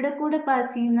 ഇവിടെ കൂടെ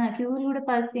പാസ് ചെയ്യുന്ന ക്യൂവിലൂടെ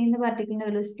പാസ് ചെയ്യുന്ന പാർട്ടിക്കിളിന്റെ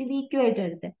വെലോസിറ്റി വി ക്യൂ ആയിട്ട്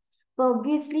എടുത്തത്. അപ്പൊ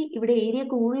ഒബ്വിയസ്ലി ഇവിടെ ഏരിയ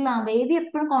കൂടുതലാകുമ്പോൾ ഏരിയ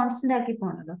എപ്പോഴും കോൺസ്റ്റന്റ് ആക്കി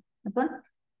പോകണല്ലോ. അപ്പം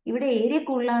ഇവിടെ ഏരിയ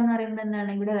കൂടുതലാന്ന് പറയുമ്പോൾ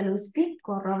എന്താണ്, ഇവിടെ വെലോസിറ്റി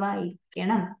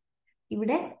കുറവായിരിക്കണം.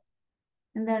 ഇവിടെ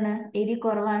എന്താണ്, ഏരിയ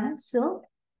കുറവാണ്. സോ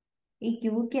ഈ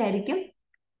ക്യൂക്ക് ആയിരിക്കും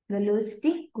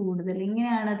വെലോസിറ്റി കൂടുതൽ.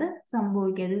 ഇങ്ങനെയാണത്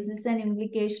സംഭവിക്കുക. This is an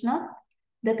implication of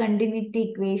the continuity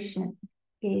equation.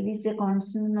 K V is A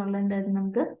constant എന്നുള്ളത് അത്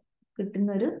നമുക്ക് കിട്ടുന്ന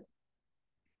ഒരു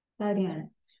കാര്യമാണ്.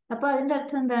 അപ്പൊ അതിന്റെ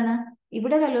അർത്ഥം എന്താണ്,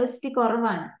 ഇവിടെ വെലോസിറ്റി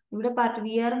കുറവാണ്, ഇവിടെ പാർട്ട്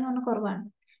വി ആർ എന്ന് പറഞ്ഞാൽ കുറവാണ്.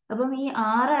 അപ്പം ഈ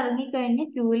ആർ ഇറങ്ങിക്കഴിഞ്ഞ്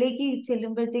ക്യൂവിലേക്ക്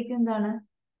ചെല്ലുമ്പോഴത്തേക്കും എന്താണ്,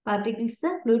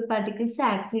 ഫ്ലൂയിഡ് പാർട്ടിക്കിൾസ്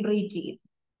ആക്സിലറേറ്റ് ചെയ്യും.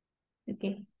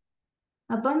 ഓക്കെ,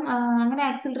 അപ്പം അങ്ങനെ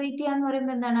ആക്സിലറേറ്റ് ചെയ്യാന്ന്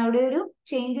പറയുമ്പോൾ എന്താണ്, അവിടെ ഒരു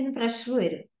ചേഞ്ച് ഇൻ പ്രഷർ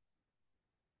വരും.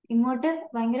 ഇങ്ങോട്ട്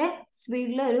ഭയങ്കര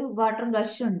സ്പീഡിൽ ഒരു വാട്ടർ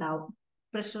ഗഷ് ഉണ്ടാവും,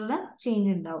 പ്രഷറിന്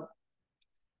ചേഞ്ച് ഉണ്ടാവും.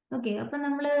 ഓക്കെ, അപ്പൊ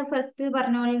നമ്മൾ ഫസ്റ്റ്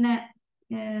പറഞ്ഞ പോലെ തന്നെ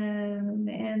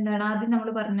എന്താണ് ആദ്യം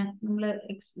നമ്മൾ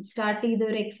സ്റ്റാർട്ട് ചെയ്ത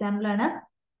ഒരു എക്സാമ്പിൾ ആണ്.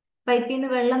 പൈപ്പിൽ നിന്ന്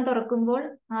വെള്ളം തുറക്കുമ്പോൾ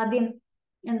ആദ്യം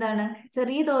എന്താണ്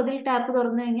ചെറിയ തോതിൽ ടാപ്പ്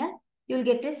തുറന്നു കഴിഞ്ഞാൽ you will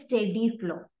get A study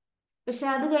flow. പക്ഷെ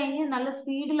അത് കഴിഞ്ഞ് നല്ല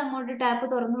സ്പീഡിൽ അങ്ങോട്ട് ടാപ്പ്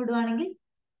തുറന്നു വിടുവാണെങ്കിൽ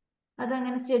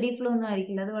അതങ്ങനെ സ്റ്റഡി ഫ്ലോ ഒന്നും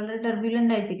ആയിരിക്കില്ല, അത് വളരെ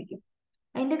ടർബ്യുലന്റ് ആയിട്ടിരിക്കും.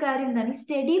 അതിന്റെ കാര്യം എന്താണ്,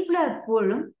 സ്റ്റഡി ഫ്ലോ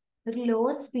എപ്പോഴും ഒരു ലോ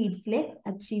സ്പീഡ്സിലെ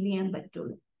അച്ചീവ് ചെയ്യാൻ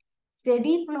പറ്റുള്ളൂ.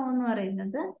 സ്റ്റഡി ഫ്ലോ എന്ന്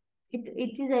പറയുന്നത്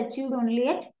it is achieved only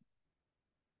at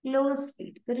low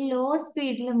speed. ഒരു ലോ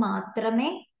സ്പീഡിൽ മാത്രമേ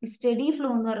സ്റ്റഡി ഫ്ലോ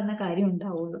എന്ന് പറയുന്ന കാര്യം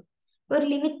ഉണ്ടാവുള്ളൂ. ഒരു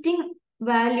ലിമിറ്റിംഗ്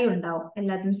വാല്യൂ ഉണ്ടാവും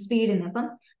എല്ലാത്തിനും സ്പീഡിന്. അപ്പം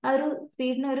ആ ഒരു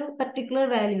സ്പീഡിന് ഒരു പർട്ടിക്കുലർ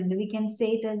വാല്യൂ ഉണ്ട്. We can say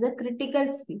it as A critical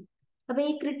speed. അപ്പൊ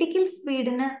ഈ ക്രിട്ടിക്കൽ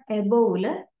സ്പീഡിന്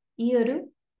എബോവില് ഈ ഒരു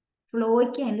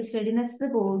ഫ്ലോയ്ക്ക് അതിന്റെ സ്റ്റഡിനെസ്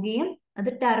പോവുകയും അത്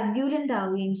ടർബ്യുലന്റ്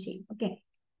ആവുകയും ചെയ്യും. Okay,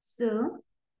 so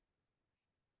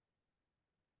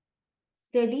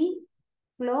study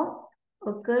flow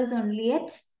occurs only at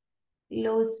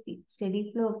low speed. Steady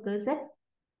flow occurs at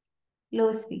low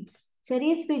speeds.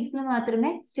 ചെറിയ സ്പീഡ്സിൽ മാത്രമേ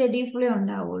സ്റ്റഡി ഫ്ലോ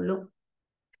ഉണ്ടാവുള്ളൂ.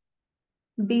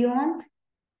 Beyond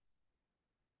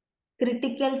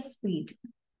critical speed,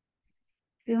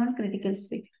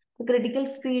 critical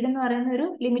speed എന്ന് പറയുന്ന ഒരു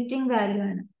ലിമിറ്റിംഗ് വാല്യൂ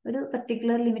ആണ്, ഒരു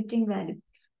particular limiting value.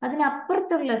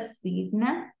 അതിനപ്പുറത്തുള്ള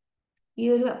സ്പീഡിന്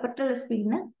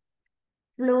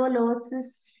flow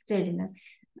losses steadiness,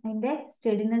 അതിന്റെ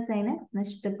സ്റ്റഡിനെസ് അതിന്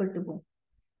നഷ്ടപ്പെട്ടു പോകും.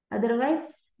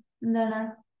 അതർവൈസ് എന്താണ്,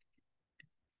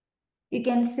 you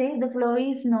can say the flow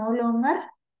is no longer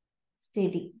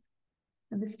study.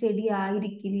 അത് സ്റ്റഡി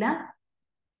ആയിരിക്കില്ല,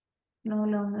 no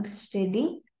longer study,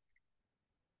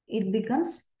 it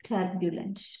becomes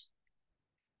turbulent.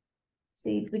 So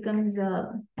it becomes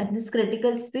at this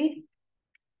critical speed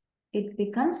it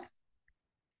becomes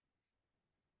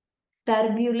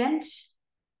turbulent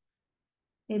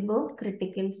above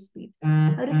critical speed.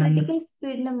 ഒരു critical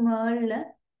സ്പീഡിന്റെ മേളില്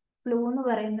flow എന്ന്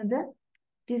പറയുന്നത്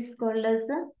it is called as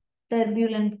a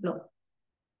turbulent flow.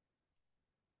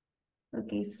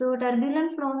 Okay, so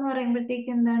turbulent flow എന്ന്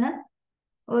പറയുമ്പോഴത്തേക്ക് എന്താണ്,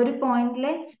 ഒരു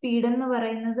പോയിന്റിലെ speed എന്ന്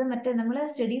പറയുന്നത് മറ്റേ നമ്മൾ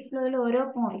സ്റ്റഡി ഫ്ലോയിൽ ഓരോ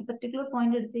പർട്ടിക്കുലർ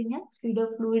പോയിന്റ് എടുത്തു കഴിഞ്ഞാൽ സ്പീഡ്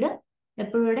ഓഫ് ഫ്ലൂയിഡ്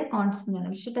എപ്പോഴും ഇവിടെ കോൺസ്റ്റന്റ് ആണ്.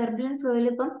 പക്ഷെ ടർബുലന്റ് ഫ്ലോയിൽ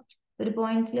ഇപ്പം ഒരു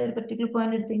പോയിന്റിൽ ഒരു പർട്ടിക്കുലർ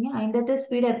പോയിന്റ് എടുത്തു കഴിഞ്ഞാൽ അതിൻ്റെ അകത്തെ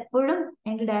സ്പീഡ് എപ്പോഴും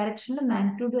അതിന്റെ ഡയറക്ഷനും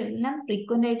മാഗ്നിറ്റ്യൂഡും എല്ലാം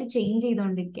ഫ്രീക്വന്റ് ആയിട്ട് ചേഞ്ച്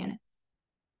ചെയ്തുകൊണ്ടിരിക്കുകയാണ്.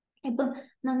 ഇപ്പം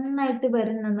നന്നായിട്ട്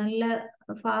വരുന്ന നല്ല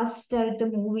ഫാസ്റ്റ് ആയിട്ട്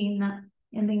മൂവ് ചെയ്യുന്ന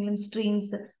എന്തെങ്കിലും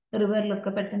സ്ട്രീംസ്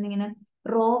റിവറിലൊക്കെ പെട്ടെന്ന് ഇങ്ങനെ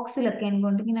റോക്സിലൊക്കെ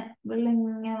കൊണ്ട് ഇങ്ങനെ വെള്ളം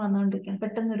ഇങ്ങനെ വന്നുകൊണ്ടിരിക്കുകയാണ്,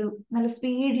 പെട്ടെന്നൊരു നല്ല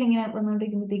സ്പീഡിൽ ഇങ്ങനെ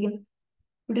വന്നുകൊണ്ടിരിക്കുമ്പോഴത്തേക്കും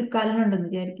ഒരു കല്ലുണ്ടെന്ന്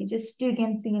വിചാരിക്കും, ജസ്റ്റ് യു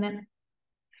ക്യാൻ സീ ഇങ്ങനെ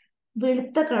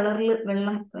വെളുത്ത കളറിൽ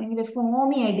വെള്ളം ഭയങ്കര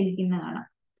ഫോമി ആയിട്ടിരിക്കുന്ന കാണാം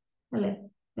അല്ലെ.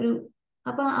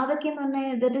 അപ്പൊ അതൊക്കെ എന്ന്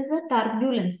പറഞ്ഞാൽ ദറ്റ് ഈസ് എ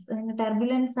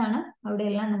ടർബ്യുലൻസ് ആണ്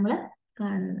അവിടെയെല്ലാം നമ്മൾ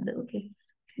കാണുന്നത്. ഓക്കെ,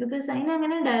 ബിക്കോസ്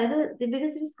അതിനങ്ങനെ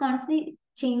because it constantly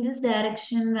changes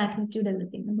direction, magnitude,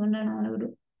 everything. അതുകൊണ്ടാണ് അങ്ങനെ ഒരു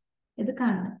ഇത്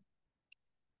കാണുന്നത്.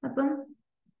 അപ്പം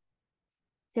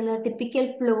ചില ടിപ്പിക്കൽ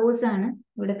ഫ്ലോസ് ആണ്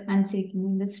ഇവിടെ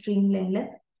കാണിച്ചിരിക്കുന്നത് സ്ട്രീം ലൈനില്.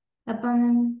 അപ്പം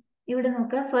ഇവിടെ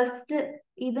നോക്കുക, ഫസ്റ്റ്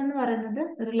ഇതെന്ന് പറയുന്നത്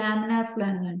ഒരു ലാമിനാർ ഫ്ലോ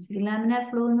ആണ് കാണിച്ചിരിക്കുന്നത്. ലാമിനാർ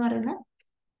ഫ്ലോ എന്ന് പറയുന്നത്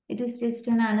it is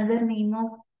just another name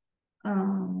of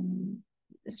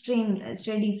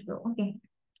study flow. Okay,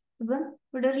 അപ്പം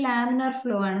ഇവിടെ ഒരു ലാമിനാർ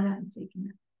ഫ്ലോ ആണ്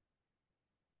കാണിച്ചിരിക്കുന്നത്.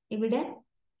 ഇവിടെ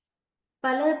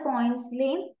പല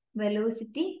പോയിന്റ്സിലെയും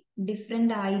വെലോസിറ്റി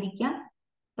ഡിഫറെന്റ് ആയിരിക്കാം,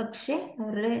 പക്ഷെ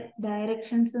അവരുടെ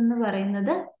ഡയറക്ഷൻസ് എന്ന്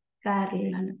പറയുന്നത്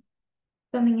പാരലൽ ആണ്.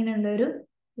 അപ്പം ഇങ്ങനെയുള്ള ഒരു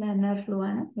ലാമിനാർ ഫ്ലോ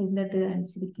ആണ് ഇതിൻ്റെ അകത്ത്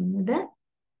കാണിച്ചിരിക്കുന്നത്.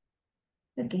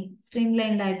 ഓക്കെ, സ്ട്രീം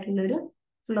ലൈൻഡ് ആയിട്ടുള്ള ഒരു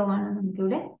ഫ്ലോ ആണ്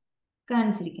നമുക്കിവിടെ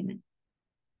കാണിച്ചിരിക്കുന്നത്.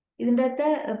 ഇതിൻ്റെ അകത്ത്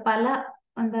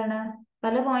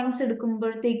പല പോയിന്റ്സ്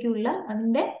എടുക്കുമ്പോഴത്തേക്കുള്ള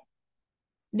അതിന്റെ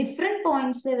ഡിഫറെന്റ്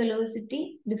പോയിന്റ്സിലെ വെലോസിറ്റി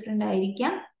ഡിഫറെന്റ്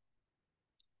ആയിരിക്കാം,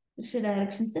 പക്ഷെ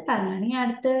ഡയറക്ഷൻസ് പാരലൽ. ഇനി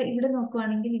അടുത്ത് ഇവിടെ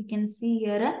നോക്കുവാണെങ്കിൽ യു ക്യാൻ സീ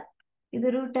ഹിയർ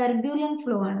ഇതൊരു ടർബ്യുലന്റ്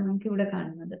ഫ്ലോ ആണ് നമുക്ക് ഇവിടെ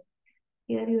കാണുന്നത്.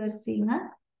 Here you are seeing A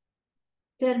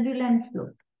turbulent flow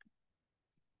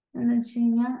എന്ന് വെച്ച്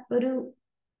കഴിഞ്ഞാൽ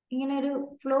ഇങ്ങനെ ഒരു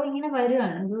ഫ്ലോ ഇങ്ങനെ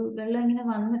വരുവാണ്, ഒരു വെള്ളം ഇങ്ങനെ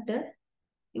വന്നിട്ട്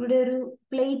ഇവിടെ ഒരു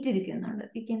പ്ലേറ്റ് ഇരിക്കുന്നുണ്ട്.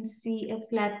 You can see A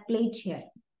flat plate here.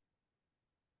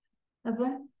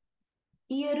 അപ്പം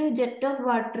ഈ ഒരു ജെറ്റ് ഓഫ്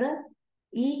വാട്ടർ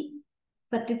ഈ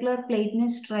പർട്ടിക്കുലർ പ്ലേറ്റിനെ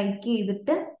സ്ട്രൈക്ക്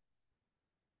ചെയ്തിട്ട്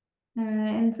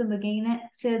എന്ത് സംഭവിക്കുക, ഇങ്ങനെ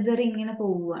ചെതറി ഇങ്ങനെ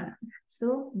പോവുകയാണ്. സോ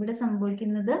ഇവിടെ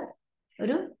സംഭവിക്കുന്നത്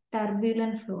ഒരു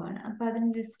ടർബ്യുലന്റ് ഫ്ലോ ആണ്. അപ്പൊ അതിന്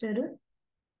ജസ്റ്റ് ഒരു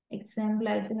എക്സാമ്പിൾ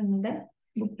ആയിട്ട് നിങ്ങളുടെ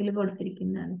ബുക്കിൽ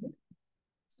കൊടുത്തിരിക്കുന്നതാണ്.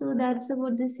 So that's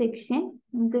about this section.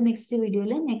 നമുക്ക് നെക്സ്റ്റ്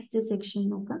വീഡിയോയിൽ നെക്സ്റ്റ് സെക്ഷൻ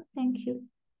നോക്കാം. Thank you.